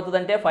అనేది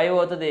ఏమవుతుందంటే 5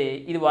 అవుతుంది.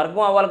 ఇది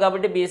వర్గం అవ్వాలి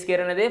కాబట్టి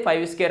B² అనేది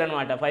 5²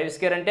 అనమాట.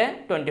 5² అంటే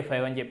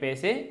 25 అని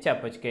చెప్పేసి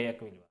చెప్పొచ్చు k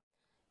యొక్క విలువ.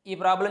 ఈ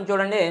ప్రాబ్లం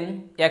చూడండి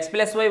x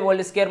 + y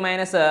old square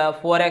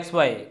 -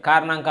 4xy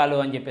కారణాంకాలు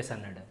అని చెప్పేసి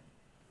అన్నాడు.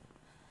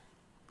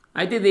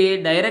 అయితే ఇది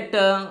డైరెక్ట్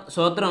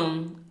సూత్రం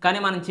కానీ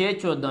మనం చేసి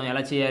చూద్దాం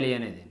ఎలా చేయాలి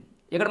అనేది.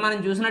 ఇక్కడ మనం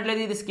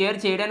చూసినట్లయితే ఇది స్క్వేర్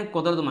చేయడానికి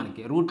కుదరదు,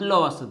 మనకి రూట్లో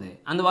వస్తుంది.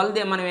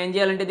 అందువల్ల మనం ఏం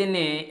చేయాలంటే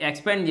దీన్ని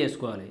ఎక్స్పాండ్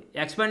చేసుకోవాలి.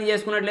 ఎక్స్పాండ్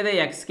చేసుకున్నట్లయితే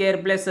x²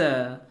 +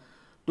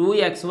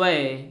 2xy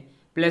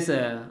 +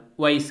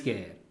 y²,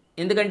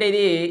 ఎందుకంటే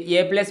ఇది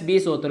A+B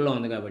సూత్రంలో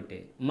ఉంది కాబట్టి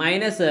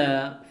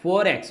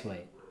 -4xy.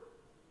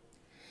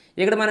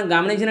 ఇక్కడ మనం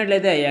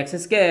గమనించినట్లయితే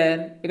x²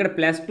 ఇక్కడ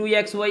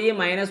 +2xy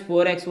 -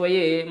 4xy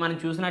మనం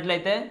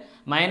చూసినట్లయితే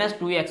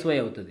 -2xy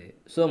అవుతుంది.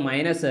 So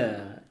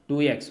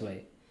 -2xy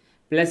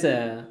 +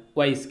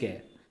 y².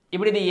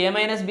 ఇప్పుడు ఇది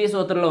A-B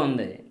సూత్రంలో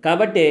ఉంది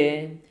కాబట్టి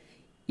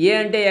A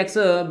అంటే x,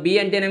 B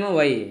అంటేనేమో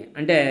y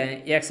అంటే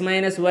x -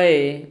 y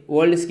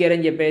ఓల్డ్ స్క్వేర్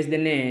అని చెప్పేసి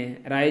దీన్ని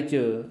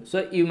రాయొచ్చు. సో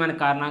ఇవి మన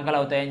కారణాంకాలు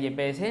అవుతాయని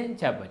చెప్పేసి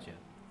చెప్పచ్చు.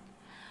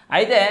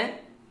 అయితే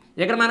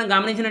ఇక్కడ మనం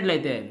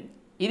గమనించినట్లయితే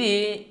ఇది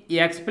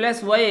X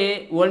plus y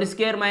whole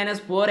square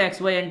minus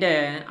 4xy అంటే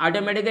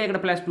ఆటోమేటిక్గా ఇక్కడ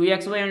ప్లస్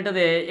 2xy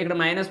ఉంటుంది, ఇక్కడ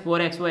మైనస్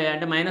 4xy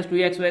అంటే మైనస్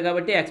 2xy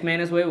కాబట్టి X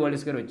minus y whole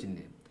square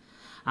వచ్చింది.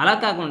 అలా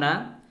కాకుండా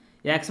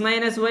X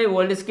minus y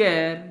whole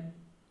square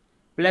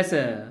plus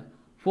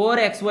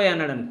 4xy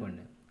అన్నాడు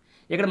అనుకోండి,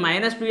 ఇక్కడ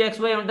మైనస్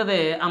 2xy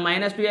ఉంటుంది, ఆ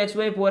మైనస్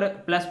 2xy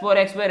ప్లస్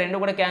 4xy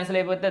రెండు కూడా క్యాన్సిల్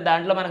అయిపోతే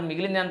దాంట్లో మనకు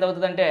మిగిలింది ఎంత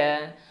అవుతుందంటే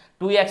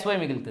 2xy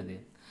మిగులుతుంది.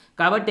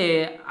 కాబట్టి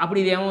అప్పుడు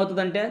ఇది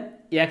ఏమవుతుందంటే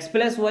X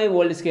plus y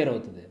whole square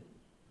అవుతుంది,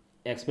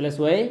 X plus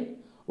y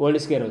whole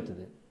square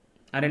అవుతుంది.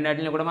 ఆ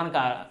రెండింటిని కూడా మనం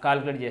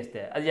కాల్కులేట్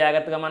చేస్తే అది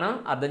జాగ్రత్తగా మనం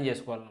అర్థం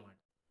చేసుకోవాలన్నమాట.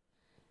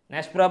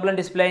 నెక్స్ట్ ప్రాబ్లం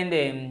డిస్ప్లే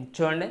అయింది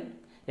చూడండి.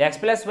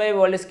 X plus y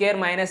whole square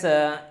minus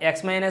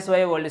X minus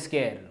y whole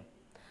square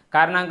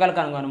కారణాంకాలు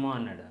కనుగొనము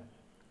అన్నాడు.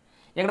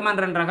 ఇక్కడ మనం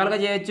రెండు రకాలుగా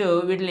చేయొచ్చు,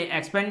 వీటిని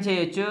ఎక్స్పెండ్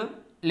చేయొచ్చు,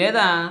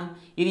 లేదా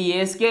ఇది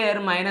ఏ స్క్వేర్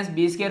మైనస్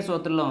బీ స్క్వేర్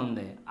సూత్రంలో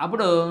ఉంది.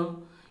 అప్పుడు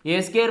ఏ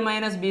స్క్వేర్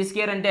మైనస్ బీ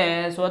స్క్వేర్ అంటే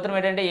సూత్రం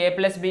ఏంటంటే ఏ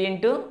ప్లస్ బి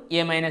ఇంటూ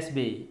ఏ మైనస్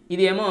బి.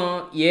 ఇదేమో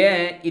ఏ,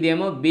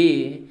 ఇదేమో బి.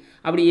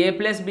 అప్పుడు ఏ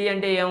ప్లస్ బి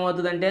అంటే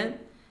ఏమవుతుందంటే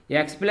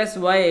X plus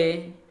why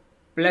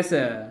plus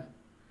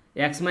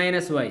X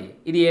minus y,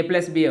 ఇది ఏ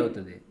ప్లస్ బి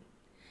అవుతుంది.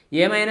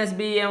 ఏ మైనస్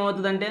బి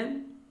ఏమవుతుందంటే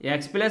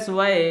X plus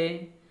y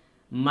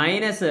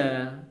minus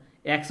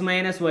X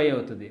minus y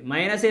అవుతుంది.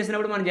 మైనస్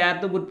వేసినప్పుడు మనం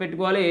జాగ్రత్తగా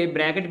గుర్తుపెట్టుకోవాలి,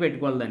 బ్రాకెట్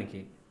పెట్టుకోవాలి దానికి,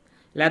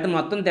 లేకపోతే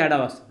మొత్తం తేడా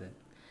వస్తుంది.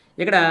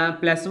 ఇక్కడ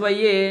plus y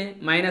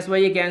minus y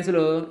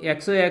cancel,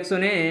 X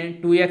ఎక్స్నే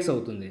 2x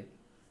అవుతుంది.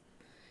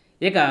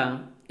 ఇక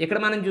ఇక్కడ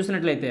మనం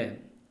చూసినట్లయితే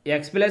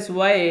X plus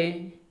y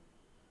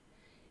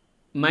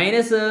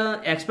minus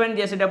expand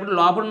చేసేటప్పుడు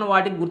లోపల ఉన్న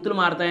వాటికి గుర్తులు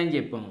మారుతాయని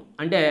చెప్పాము.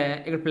 అంటే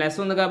ఇక్కడ ప్లస్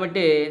ఉంది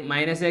కాబట్టి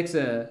మైనస్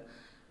ఎక్స్,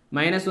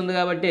 మైనస్ ఉంది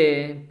కాబట్టి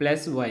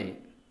ప్లస్ వై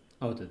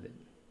అవుతుంది.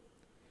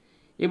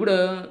 ఇప్పుడు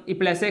ఈ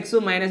plus X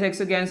minus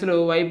X cancel,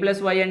 why plus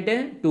why అంటే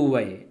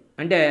 2y,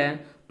 అంటే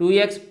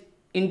 2x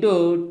ఇంటూ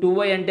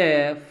 2y అంటే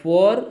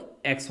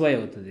 4xy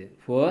అవుతుంది,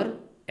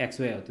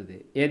 4xy అవుతుంది.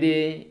 ఏది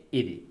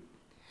ఇది,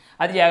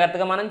 అది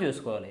జాగ్రత్తగా మనం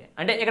చూసుకోవాలి.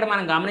 అంటే ఇక్కడ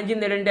మనం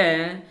గమనించింది ఏంటంటే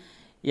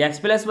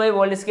X plus y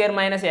whole square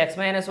minus X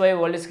minus y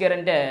whole square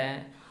అంటే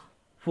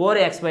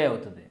 4xy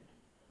అవుతుంది.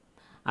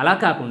 అలా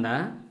కాకుండా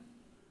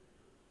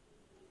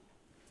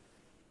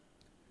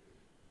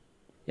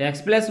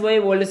X plus y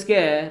whole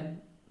square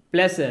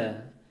plus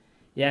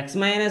X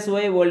minus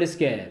y whole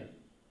square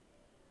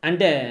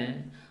అంటే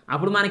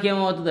అప్పుడు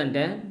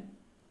మనకేమవుతుందంటే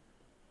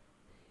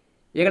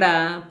ఇక్కడ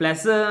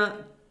ప్లస్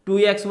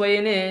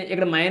 2xyని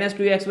ఇక్కడ మైనస్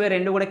 2xy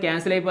రెండు కూడా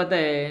క్యాన్సిల్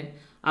అయిపోతాయి.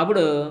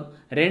 అప్పుడు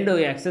రెండు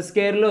ఎక్స్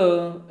స్క్వేర్లు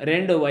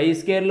రెండు వై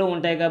స్క్వేర్లు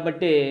ఉంటాయి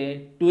కాబట్టి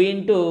 2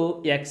 into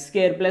X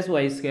square plus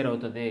y square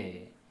అవుతుంది,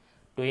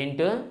 2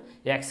 into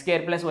X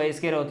square plus y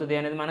square అవుతుంది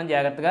అనేది మనం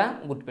జాగ్రత్తగా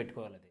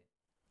గుర్తుపెట్టుకోవాలి.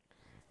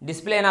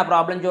 డిస్ప్లే నా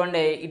ప్రాబ్లం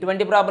చూడండి.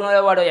 ఇటువంటి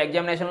ప్రాబ్లంలో వాడు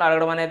ఎగ్జామినేషన్లో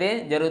అడగడం అనేది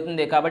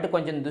జరుగుతుంది కాబట్టి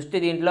కొంచెం దృష్టి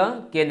దీంట్లో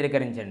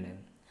కేంద్రీకరించండి.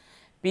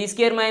 P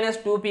square minus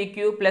 2pq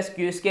plus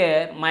Q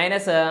square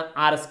minus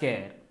are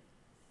square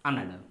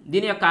అన్నాడు.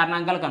 దీని యొక్క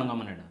కారణాంకాలు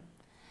కనుగొమన్నాడు.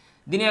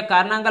 దీని యొక్క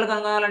కారణాంకాలు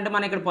కనుగొనాలంటే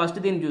మనం ఇక్కడ ఫస్ట్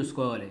దీన్ని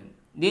చూసుకోవాలి.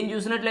 దీన్ని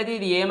చూసినట్లయితే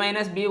ఇది ఏ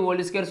మైనస్ బి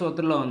హోల్ స్క్వేర్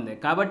సూత్రంలో ఉంది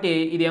కాబట్టి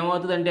ఇది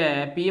ఏమవుతుందంటే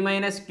P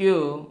minus Q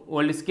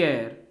whole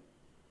square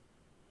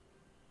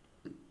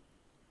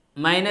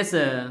minus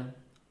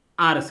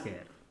are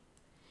square.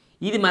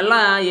 ఇది మళ్ళా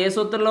ఏ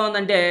సూత్రంలో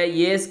ఉందంటే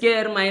ఏ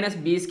స్క్వేర్ మైనస్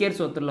బీ స్క్వేర్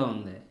సూత్రంలో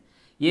ఉంది.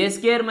 ఏ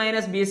స్క్వేర్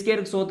మైనస్ బీ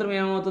స్క్వేర్ సూత్రం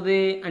ఏమవుతుంది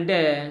అంటే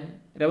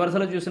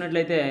రివర్స్లో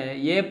చూసినట్లయితే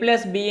ఏ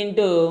ప్లస్ బి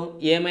ఇంటూ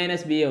ఏ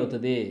మైనస్ బి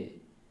అవుతుంది,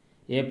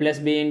 ఏ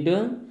ప్లస్ బి ఇంటూ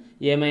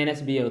ఏ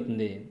మైనస్ బి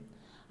అవుతుంది.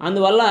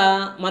 అందువల్ల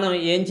మనం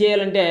ఏం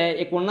చేయాలంటే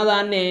ఇక్కడ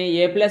ఉన్నదాన్ని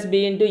ఏ ప్లస్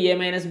బి ఇంటూ ఏ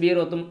మైనస్ బి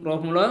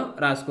రూపంలో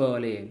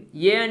రాసుకోవాలి.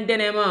 ఏ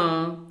అంటేనేమో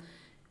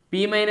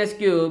పీ మైనస్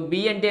క్యూ,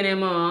 బి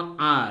అంటేనేమో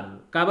ఆర్.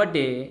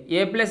 కాబట్టి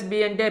ఏ ప్లస్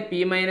బి అంటే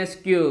P minus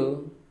Q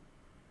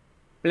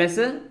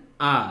plus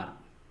are,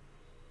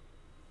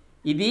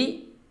 ఇది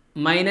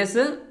మైనస్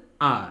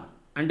ఆర్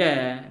అంటే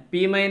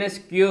P minus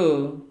Q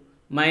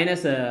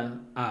minus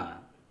are.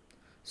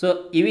 So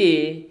ఇవి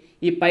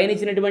ఈ పైన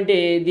ఇచ్చినటువంటి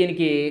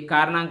దీనికి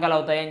కారణాంకాలు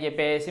అవుతాయని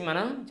చెప్పేసి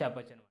మనం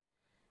చెప్పచ్చు.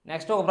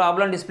 నెక్స్ట్ ఒక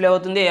ప్రాబ్లం డిస్ప్లే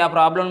అవుతుంది. ఆ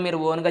ప్రాబ్లం మీరు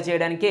ఓన్గా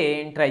చేయడానికి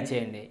ట్రై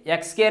చేయండి.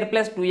 X square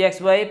plus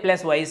 2xy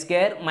plus y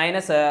square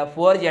minus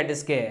 4z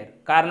square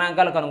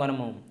కారణాంకాలు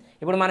కనుగొనము.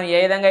 ఇప్పుడు మనం ఏ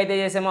విధంగా అయితే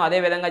చేసామో అదే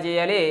విధంగా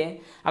చేయాలి.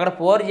 అక్కడ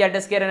 4z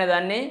స్క్వేర్ అనే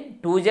దాన్ని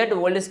 2z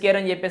హోల్ స్క్వేర్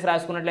అని చెప్పేసి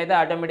రాసుకున్నట్లయితే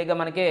ఆటోమేటిక్గా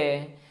మనకి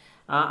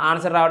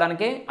ఆన్సర్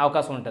రావడానికి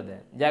అవకాశం ఉంటుంది.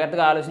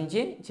 జాగ్రత్తగా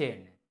ఆలోచించి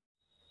చేయండి.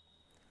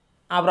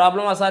 ఆ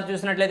ప్రాబ్లం ఒకసారి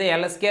చూసినట్లయితే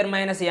ఎల్ స్క్వేర్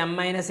మైనస్ ఎం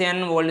మైనస్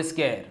ఎన్ హోల్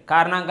స్క్వేర్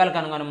కారణాంకాలు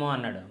కనుగొనము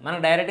అన్నాడు.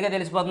 మనకు డైరెక్ట్గా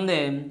తెలిసిపోతుంది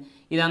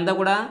ఇదంతా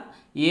కూడా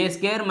ఏ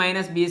స్క్వేర్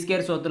మైనస్ బి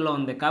స్క్వేర్ సూత్రంలో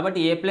ఉంది కాబట్టి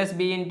ఏ ప్లస్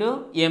బి ఇంటూ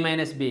ఏ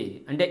మైనస్ బి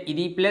అంటే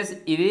ఇది ప్లస్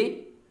ఇది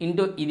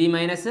ఇంటూ ఇది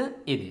మైనస్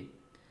ఇది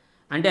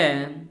అంటే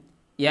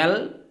ఎల్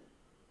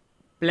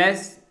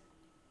ప్లస్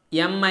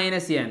ఎం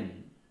మైనస్ ఎన్,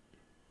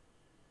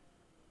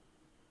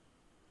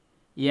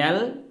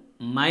 ఎల్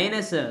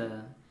మైనస్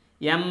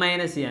ఎం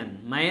మైనస్ ఎన్.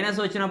 మైనస్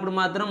వచ్చినప్పుడు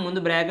మాత్రం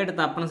ముందు బ్రాకెట్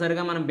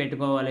తప్పనిసరిగా మనం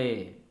పెట్టుకోవాలి.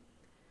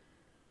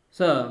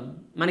 సో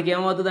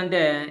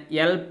మనకేమవుతుందంటే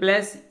ఎల్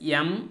ప్లస్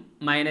ఎం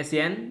మైనస్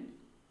ఎన్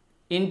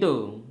ఇంటూ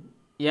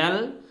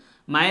ఎల్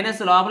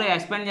మైనస్ లోపల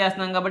ఎక్స్పెండ్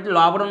చేస్తున్నాం కాబట్టి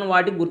లోపల ఉన్న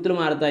వాటికి గుర్తులు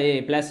మారుతాయి.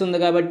 ప్లస్ ఉంది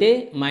కాబట్టి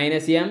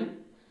మైనస్ ఎం,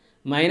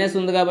 మైనస్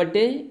ఉంది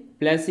కాబట్టి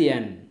ప్లస్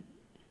ఎన్.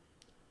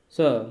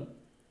 సో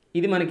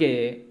ఇది మనకి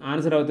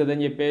ఆన్సర్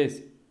అవుతుందని చెప్పేసి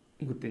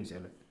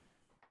గుర్తించాలి.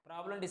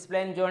 ప్రాబ్లం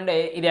డిస్ప్లేని చూడండి,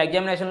 ఇది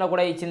ఎగ్జామినేషన్లో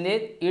కూడా ఇచ్చింది.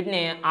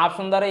 వీటిని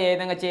ఆప్షన్ ద్వారా ఏ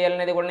విధంగా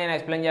చేయాలనేది కూడా నేను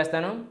ఎక్స్ప్లెయిన్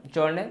చేస్తాను.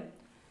 చూడండి,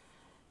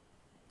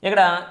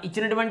 ఇక్కడ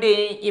ఇచ్చినటువంటి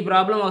ఈ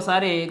ప్రాబ్లం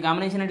ఒకసారి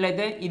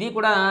గమనించినట్లయితే ఇది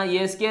కూడా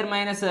ఏ స్క్వేర్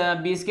మైనస్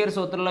బి స్క్వేర్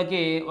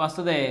సూత్రంలోకి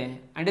వస్తుంది.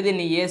 అంటే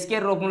దీన్ని ఏ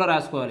స్క్వేర్ రూపంలో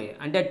రాసుకోవాలి.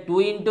 అంటే 2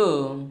 ఇంటూ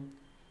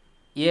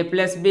ఏ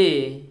ప్లస్ బి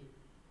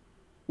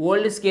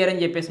ఓల్డ్ స్క్వేర్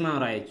అని చెప్పేసి మనం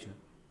రాయొచ్చు.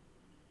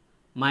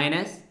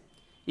 మైనస్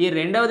ఈ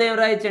రెండవది ఏం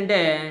రాయొచ్చు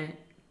అంటే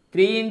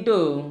 3 ఇంటూ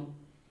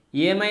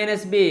ఏ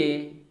మైనస్ బి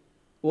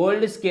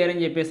ఓల్డ్ స్క్వేర్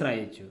అని చెప్పేసి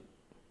రాయొచ్చు.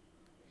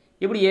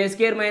 ఇప్పుడు ఏ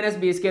స్క్వేర్ మైనస్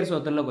బి స్క్వేర్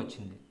సూత్రంలోకి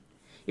వచ్చింది.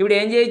 ఇప్పుడు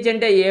ఏం చేయొచ్చు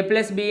అంటే ఏ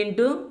ప్లస్ బి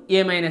ఇంటూ ఏ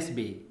మైనస్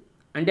బి,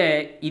 అంటే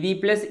ఇది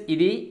ప్లస్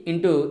ఇది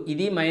ఇంటూ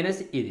ఇది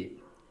మైనస్ ఇది,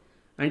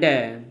 అంటే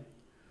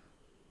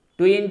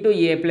 2 ఇంటూ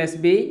ఏ ప్లస్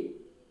బి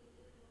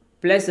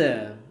ప్లస్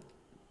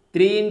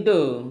 3 ఇంటూ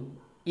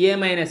ఏ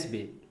మైనస్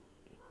బి,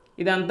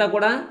 ఇదంతా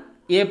కూడా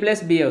ఏ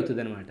ప్లస్ బి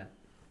అవుతుంది అనమాట.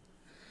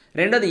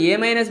 రెండోది ఏ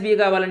మైనస్ బి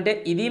కావాలంటే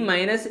ఇది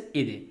మైనస్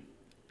ఇది,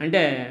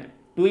 అంటే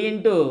 2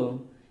 ఇంటూ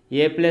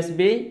ఏ ప్లస్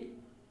బి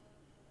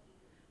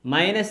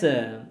మైనస్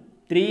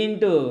 3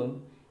 ఇంటూ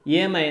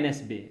ఏ మైనస్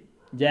బి.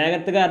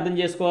 జాగ్రత్తగా అర్థం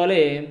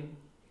చేసుకోవాలి.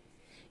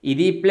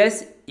 ఇది ప్లస్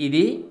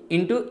ఇది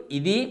ఇంటూ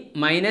ఇది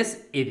మైనస్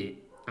ఇది,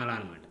 అలా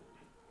అనమాట.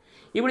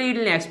 ఇప్పుడు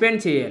వీటిని ఎక్స్పాండ్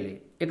చేయాలి.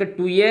 ఇక్కడ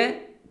 2a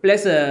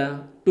plus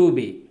 2b,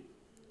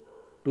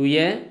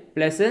 2a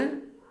plus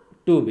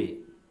 2b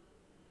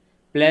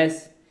plus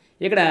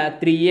ఇక్కడ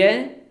 3a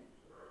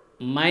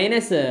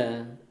మైనస్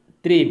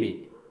 3b.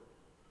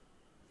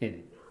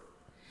 ఇది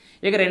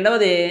ఇక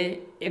రెండవది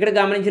ఇక్కడ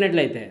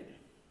గమనించినట్లయితే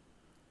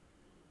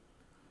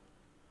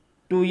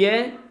 2a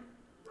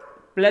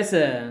ప్లస్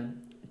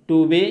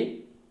 2b,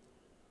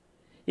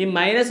 ఈ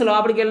మైనస్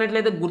లోపలికి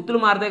వెళ్ళినట్లయితే గుర్తులు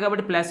మారుతాయి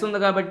కాబట్టి ప్లస్ ఉంది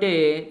కాబట్టి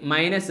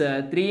మైనస్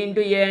 3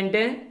 ఇంటూ ఏ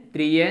అంటే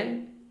 3a,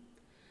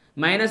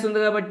 మైనస్ ఉంది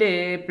కాబట్టి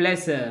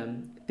ప్లస్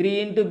 3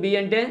 ఇంటూ బి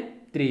అంటే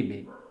 3b.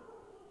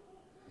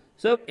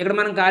 సో ఇక్కడ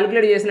మనం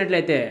కాలిక్యులేట్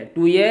చేసినట్లయితే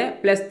 2a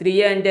ప్లస్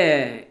 3a అంటే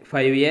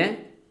 5a,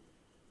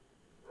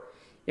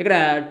 ఇక్కడ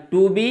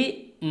 2b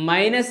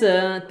మైనస్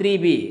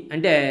 3b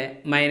అంటే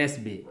మైనస్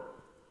b.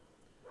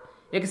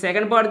 ఇక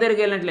సెకండ్ పార్ట్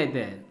దగ్గరికి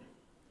వెళ్ళినట్లయితే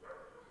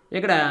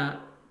ఇక్కడ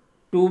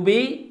 2b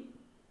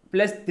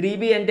ప్లస్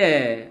 3b అంటే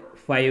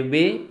 5b,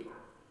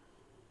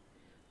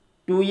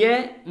 2a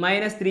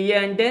మైనస్ 3a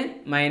అంటే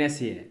మైనస్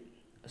a.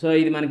 సో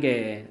ఇది మనకి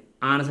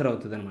ఆన్సర్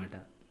అవుతుంది అనమాట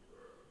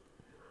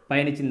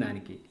పైన ఇచ్చిన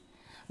దానికి.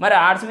 మరి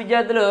ఆర్ట్స్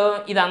విద్యార్థులు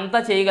ఇదంతా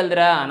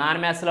చేయగలదురా నాన్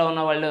మ్యాథ్స్లో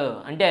ఉన్న వాళ్ళు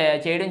అంటే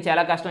చేయడం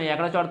చాలా కష్టం,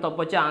 ఎక్కడ చోట తప్పు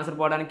వచ్చి ఆన్సర్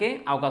పోవడానికి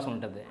అవకాశం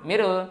ఉంటుంది.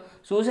 మీరు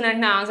చూసిన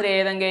వెంటనే ఆన్సర్ ఏ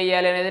విధంగా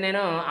వేయాలి అనేది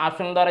నేను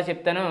ఆప్షన్ ద్వారా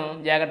చెప్తాను,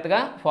 జాగ్రత్తగా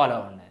ఫాలో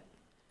అవ్వండి.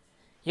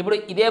 ఇప్పుడు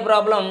ఇదే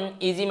ప్రాబ్లం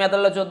ఈజీ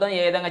మెథడ్లో చూద్దాం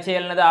ఏ విధంగా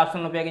చేయాలనేది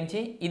ఆప్షన్లు ఉపయోగించి.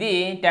 ఇది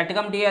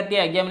TET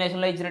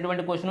ఎగ్జామినేషన్లో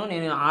ఇచ్చినటువంటి క్వశ్చన్.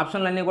 నేను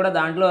ఆప్షన్లన్నీ కూడా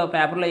దాంట్లో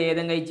పేపర్లో ఏ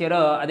విధంగా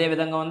ఇచ్చారో అదే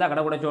విధంగా ఉంది,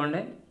 అక్కడ కూడా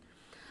చూడండి.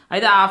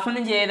 అయితే ఆప్షన్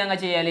నుంచి ఏ విధంగా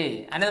చేయాలి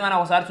అనేది మనం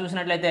ఒకసారి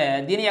చూసినట్లయితే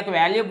దీని యొక్క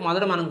వాల్యూ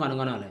మొదట మనం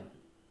కనుగొనాలి.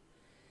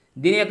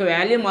 దీని యొక్క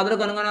వాల్యూ మొదట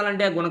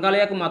కనుగొనాలంటే గుణకాల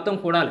యొక్క మొత్తం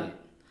కూడాలి.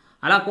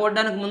 అలా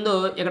కూడడానికి ముందు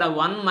ఇక్కడ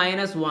 1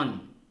 మైనస్ 1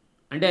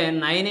 అంటే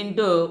 9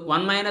 ఇంటూ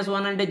 1 మైనస్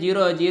 1 అంటే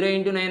 0, 0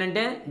 ఇంటూ 9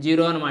 అంటే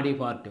 0 అనమాట ఈ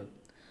పార్ట్.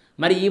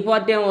 మరి ఈ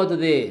పార్ట్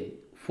ఏమవుతుంది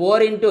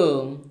 4 ఇంటూ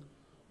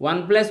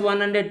 1 ప్లస్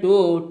 1 అంటే 2,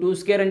 2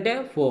 స్క్వేర్ అంటే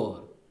 4,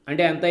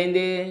 అంటే ఎంత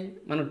అయింది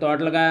మనకు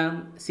టోటల్గా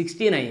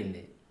 16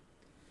 అయింది.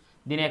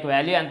 దీని యొక్క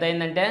వాల్యూ ఎంత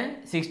అయిందంటే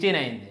 16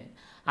 అయింది.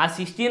 ఆ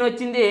 16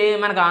 వచ్చింది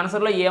మనకు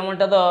ఆన్సర్లో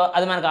ఏముంటుందో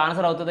అది మనకు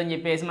ఆన్సర్ అవుతుందని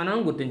చెప్పేసి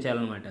మనం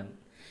గుర్తించాలన్నమాట.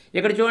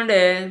 ఇక్కడ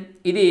చూడండి,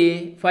 ఇది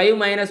 5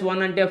 మైనస్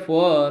 1 అంటే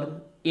 4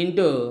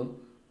 ఇంటూ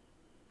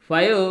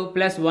 5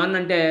 ప్లస్ 1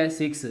 అంటే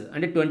 6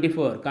 అంటే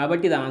 24,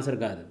 కాబట్టి ఇది ఆన్సర్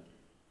కాదు.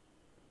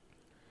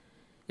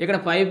 ఇక్కడ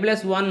 5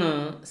 ప్లస్ 1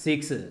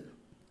 6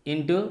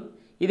 ఇంటూ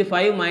ఇది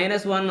 5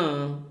 మైనస్ 1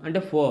 అంటే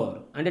 4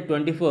 అంటే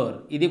 24,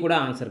 ఇది కూడా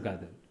ఆన్సర్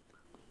కాదు.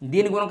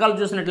 దీని గుణకాలు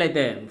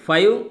చూసినట్లయితే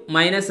 5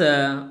 మైనస్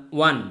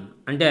 1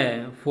 అంటే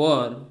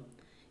 4,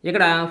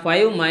 ఇక్కడ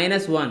 5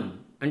 మైనస్ 1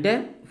 అంటే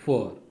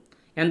 4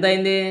 ఎంత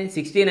అయింది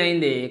 16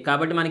 అయింది,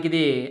 కాబట్టి మనకి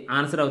ఇది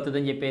ఆన్సర్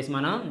అవుతుందని చెప్పేసి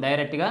మనం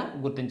డైరెక్ట్గా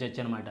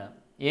గుర్తించవచ్చు అనమాట.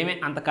 ఏమీ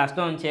అంత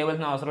కష్టం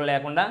చేయవలసిన అవసరం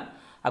లేకుండా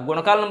ఆ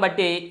గుణకాలను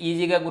బట్టి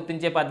ఈజీగా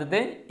గుర్తించే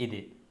పద్ధతి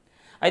ఇది.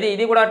 అయితే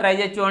ఇది కూడా ట్రై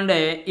చేసి చూడండి.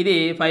 ఇది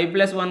 5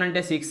 ప్లస్ 1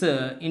 అంటే 6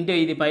 ఇంటూ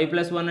ఇది 5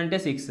 ప్లస్ 1 అంటే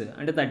 6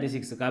 అంటే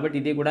 36, కాబట్టి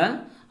ఇది కూడా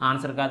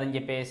ఆన్సర్ కాదని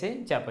చెప్పేసి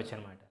చెప్పొచ్చు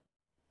అనమాట.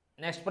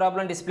 నెక్స్ట్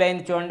ప్రాబ్లం డిస్ప్లే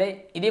అయింది చూడండి.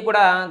 ఇది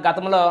కూడా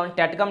గతంలో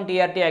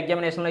TET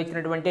ఎగ్జామినేషన్లో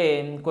ఇచ్చినటువంటి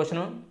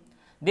క్వశ్చన్.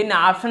 దీన్ని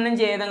ఆప్షన్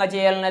నుంచి ఏ విధంగా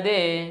చేయాలన్నది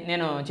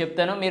నేను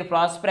చెప్తాను, మీరు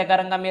ప్రాసెస్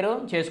ప్రకారంగా మీరు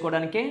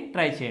చేసుకోవడానికి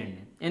ట్రై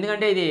చేయండి.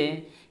 ఎందుకంటే ఇది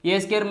ఏ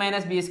స్క్వేర్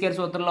మైనస్ బి స్క్వేర్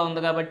సూత్రంలో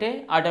ఉంది కాబట్టి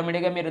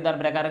ఆటోమేటిక్గా మీరు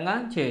దాని ప్రకారంగా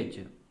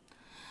చేయొచ్చు.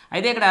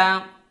 అయితే ఇక్కడ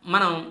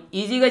మనం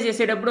ఈజీగా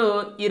చేసేటప్పుడు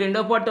ఈ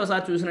రెండో పార్ట్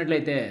ఒకసారి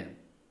చూసినట్లయితే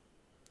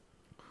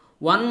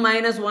 1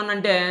 మైనస్ 1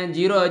 అంటే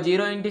 0,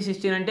 0 ఇంటూ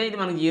 16 అంటే ఇది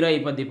మనకు 0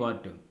 అయిపోద్ది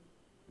పార్ట్.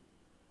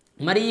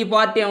 మరి ఈ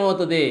పార్ట్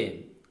ఏమవుతుంది?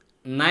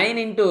 9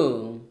 ఇంటూ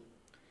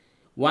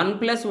 1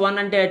 ప్లస్ 1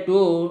 అంటే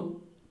 2,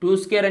 2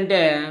 స్క్వేర్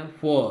అంటే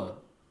 4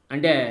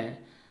 అంటే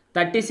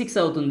 36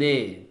 అవుతుంది.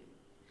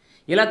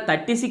 ఇలా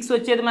 36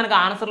 వచ్చేది మనకు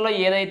ఆన్సర్లో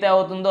ఏదైతే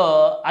అవుతుందో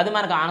అది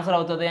మనకు ఆన్సర్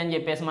అవుతుంది అని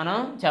చెప్పేసి మనం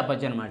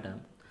చెప్పొచ్చు అనమాట.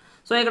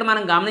 సో ఇక్కడ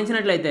మనం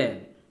గమనించినట్లయితే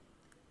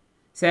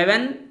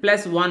 7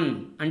 ప్లస్ 1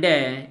 అంటే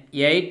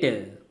 8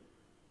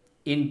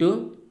 ఇంటూ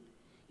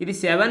ఇది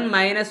 7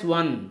 మైనస్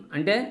 1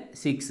 అంటే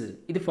 6,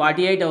 ఇది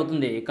 48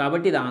 అవుతుంది.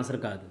 కాబట్టి ఇది ఆన్సర్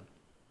కాదు.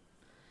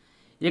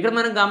 ఇక్కడ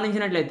మనం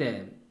గమనించినట్లయితే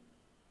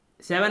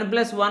 7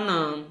 ప్లస్ 1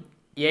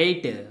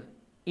 8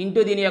 ఇంటూ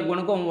దీని యొక్క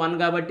గుణకం 1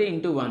 కాబట్టి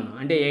ఇంటూ 1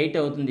 అంటే 8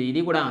 అవుతుంది.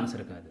 ఇది కూడా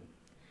ఆన్సర్ కాదు.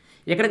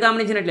 ఇక్కడ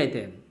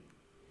గమనించినట్లయితే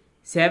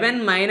 7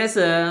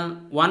 మైనస్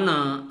 1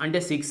 అంటే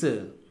 6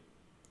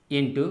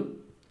 ఇంటూ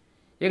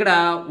ఇక్కడ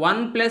 1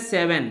 ప్లస్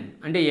 7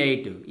 అంటే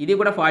 8, ఇది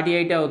కూడా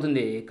 48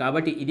 అవుతుంది.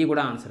 కాబట్టి ఇది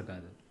కూడా ఆన్సర్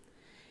కాదు.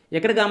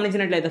 ఇక్కడ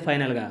గమనించినట్లయితే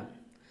ఫైనల్గా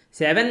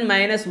 7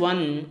 మైనస్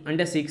 1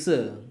 అంటే 6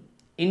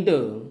 ఇంటూ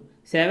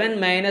 7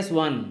 మైనస్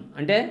 1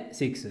 అంటే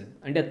 6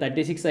 అంటే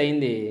 36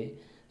 అయింది.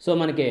 సో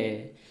మనకి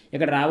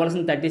ఇక్కడ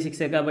రావాల్సిన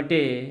 36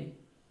 కాబట్టి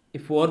ఈ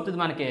 4th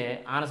మనకి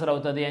ఆన్సర్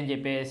అవుతుంది అని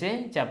చెప్పేసి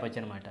చెప్పచ్చు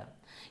అనమాట.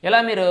 ఇలా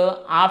మీరు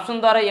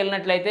ఆప్షన్ ద్వారా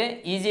వెళ్ళినట్లయితే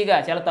ఈజీగా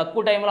చాలా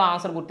తక్కువ టైంలో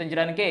ఆన్సర్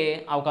గుర్తించడానికి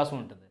అవకాశం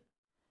ఉంటుంది.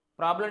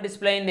 ప్రాబ్లం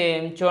డిస్ప్లే అయింది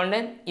చూడండి.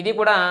 ఇది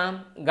కూడా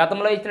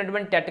గతంలో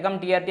ఇచ్చినటువంటి టెట్కమ్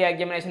టీఆర్టీ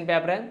ఎగ్జామినేషన్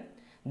పేపరే.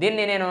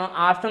 దీన్ని నేను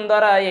ఆప్షన్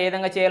ద్వారా ఏ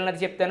విధంగా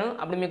చేయాలన్నది చెప్తాను.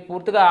 అప్పుడు మీకు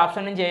పూర్తిగా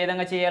ఆప్షన్ నుంచి ఏ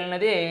విధంగా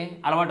చేయాలన్నది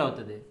అలవాటు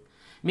అవుతుంది.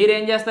 మీరు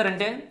ఏం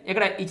చేస్తారంటే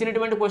ఇక్కడ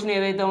ఇచ్చినటువంటి క్వశ్చన్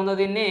ఏదైతే ఉందో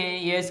దీన్ని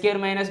ఏ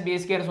స్క్వేర్ మైనస్ బీ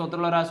స్క్వేర్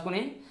సూత్రంలో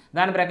రాసుకుని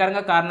దాని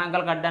ప్రకారంగా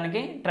కారణాంకాలు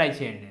కట్టడానికి ట్రై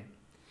చేయండి.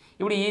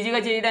 ఇప్పుడు ఈజీగా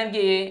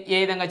చేయడానికి ఏ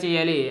విధంగా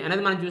చేయాలి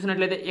అనేది మనం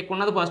చూసినట్లయితే ఇక్కడ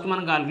ఉన్నది ఫస్ట్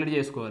మనం కాలిక్యులేట్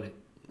చేసుకోవాలి.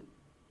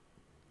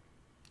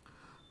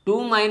 2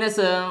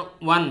 మైనస్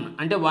 1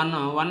 అంటే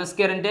 1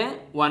 స్క్వేర్ అంటే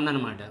 1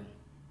 అనమాట.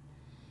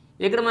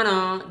 ఇక్కడ మనం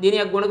దీని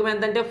యొక్క గుణకం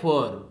ఎంత అంటే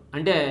 4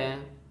 అంటే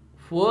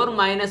 4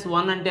 మైనస్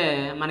 1 అంటే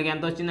మనకి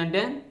ఎంత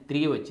వచ్చిందంటే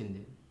 3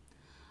 వచ్చింది.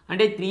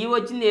 అంటే 3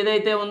 వచ్చింది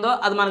ఏదైతే ఉందో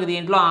అది మనకు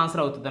దీంట్లో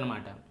ఆన్సర్ అవుతుంది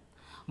అనమాట.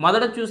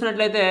 మొదట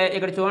చూసినట్లయితే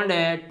ఇక్కడ చూడండి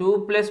 2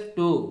 ప్లస్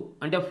 2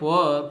 అంటే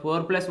 4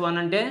 ప్లస్ 1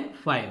 అంటే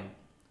 5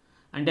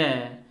 అంటే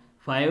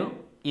 5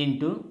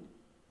 ఇంటూ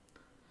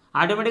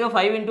ఆటోమేటిక్గా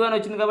 5 ఇంటూ అని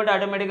వచ్చింది కాబట్టి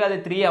ఆటోమేటిక్గా అది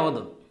 3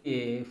 అవ్వదు,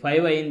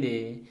 5 అయింది.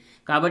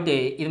 కాబట్టి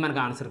ఇది మనకు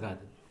ఆన్సర్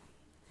కాదు.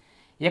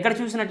 ఇక్కడ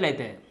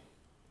చూసినట్లయితే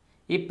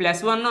ఈ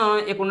ప్లస్ 1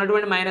 ఇక్కడ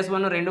ఉన్నటువంటి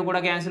 -1 రెండు కూడా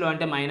క్యాన్సిల్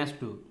అంటే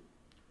 -2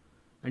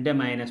 అంటే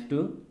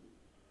 -2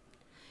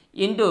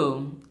 ఇంటూ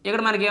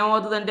ఇక్కడ మనకి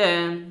ఏమవుతుందంటే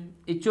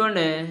ఇది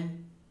చూడండి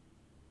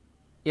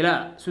ఇలా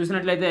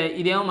చూసినట్లయితే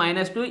ఇదేమో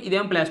 -2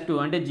 ఇదేమో +2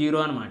 అంటే 0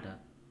 అనమాట.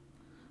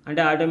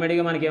 అంటే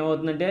ఆటోమేటిక్గా మనకి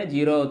ఏమవుతుందంటే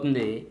 0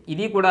 అవుతుంది.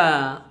 ఇది కూడా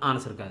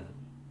ఆన్సర్ కాదు.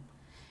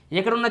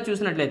 ఇక్కడ ఉన్న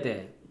చూసినట్లయితే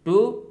 2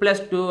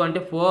 + 2 అంటే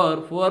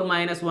 4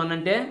 మైనస్ 1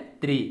 అంటే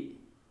 3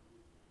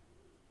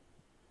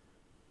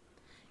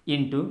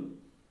 ఇంటూ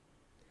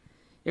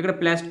ఇక్కడ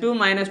 +2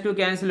 -2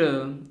 క్యాన్సిల్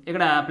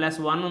ఇక్కడ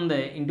 +1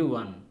 ఉంది ఇంటూ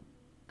 1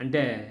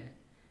 అంటే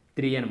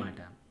 3 అనమాట.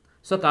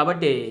 సో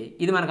కాబట్టి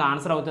ఇది మనకు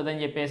ఆన్సర్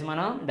అవుతుందని చెప్పేసి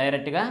మనం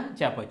డైరెక్ట్గా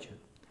చెప్పచ్చు.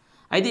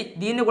 అయితే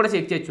దీన్ని కూడా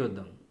చెక్ చేసి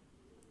చూద్దాం.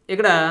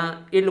 ఇక్కడ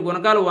వీళ్ళు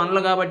గుణకాలు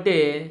 1లు కాబట్టి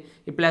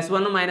ఈ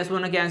 +1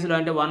 -1 క్యాన్సిల్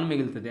అంటే 1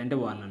 మిగులుతుంది అంటే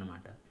 1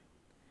 అనమాట.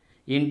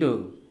 ఇంటూ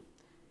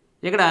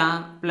ఇక్కడ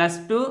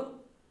 +2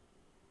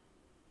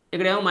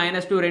 ఇక్కడేమో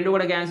 -2 రెండు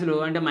కూడా క్యాన్సిల్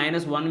అంటే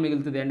 -1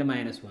 మిగులుతుంది అంటే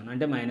 -1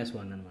 అంటే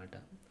 -1 అనమాట.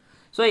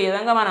 సో ఈ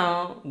విధంగా మనం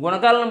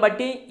గుణకాలను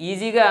బట్టి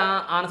ఈజీగా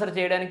ఆన్సర్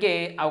చేయడానికి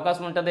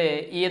అవకాశం ఉంటుంది.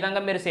 ఈ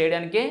విధంగా మీరు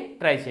చేయడానికి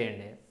ట్రై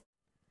చేయండి.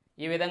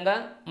 ఈ విధంగా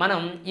మనం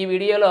ఈ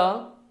వీడియోలో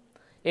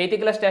 8th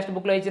క్లాస్ టెక్స్ట్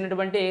బుక్లో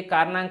ఇచ్చినటువంటి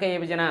కారణాంక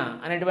విభజన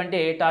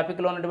అనేటువంటి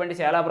టాపిక్లో ఉన్నటువంటి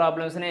చాలా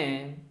ప్రాబ్లమ్స్ని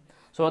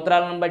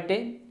సూత్రాలను బట్టి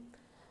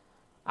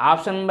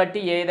ఆప్షన్ బట్టి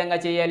ఏ విధంగా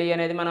చేయాలి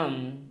అనేది మనం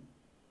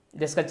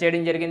డిస్కస్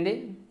చేయడం జరిగింది.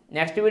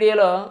 నెక్స్ట్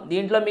వీడియోలో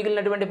దీంట్లో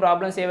మిగిలినటువంటి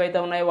ప్రాబ్లమ్స్ ఏవైతే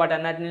ఉన్నాయో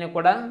వాటన్నిటిని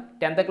కూడా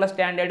 10th క్లాస్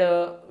స్టాండర్డ్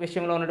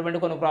విషయంలో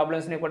ఉన్నటువంటి కొన్ని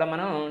ప్రాబ్లమ్స్ని కూడా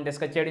మనం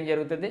డిస్కస్ చేయడం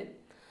జరుగుతుంది.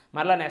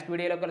 మరలా నెక్స్ట్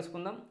వీడియోలో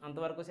కలుసుకుందాం.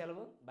 అంతవరకు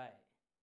సెలవు, బాయ్.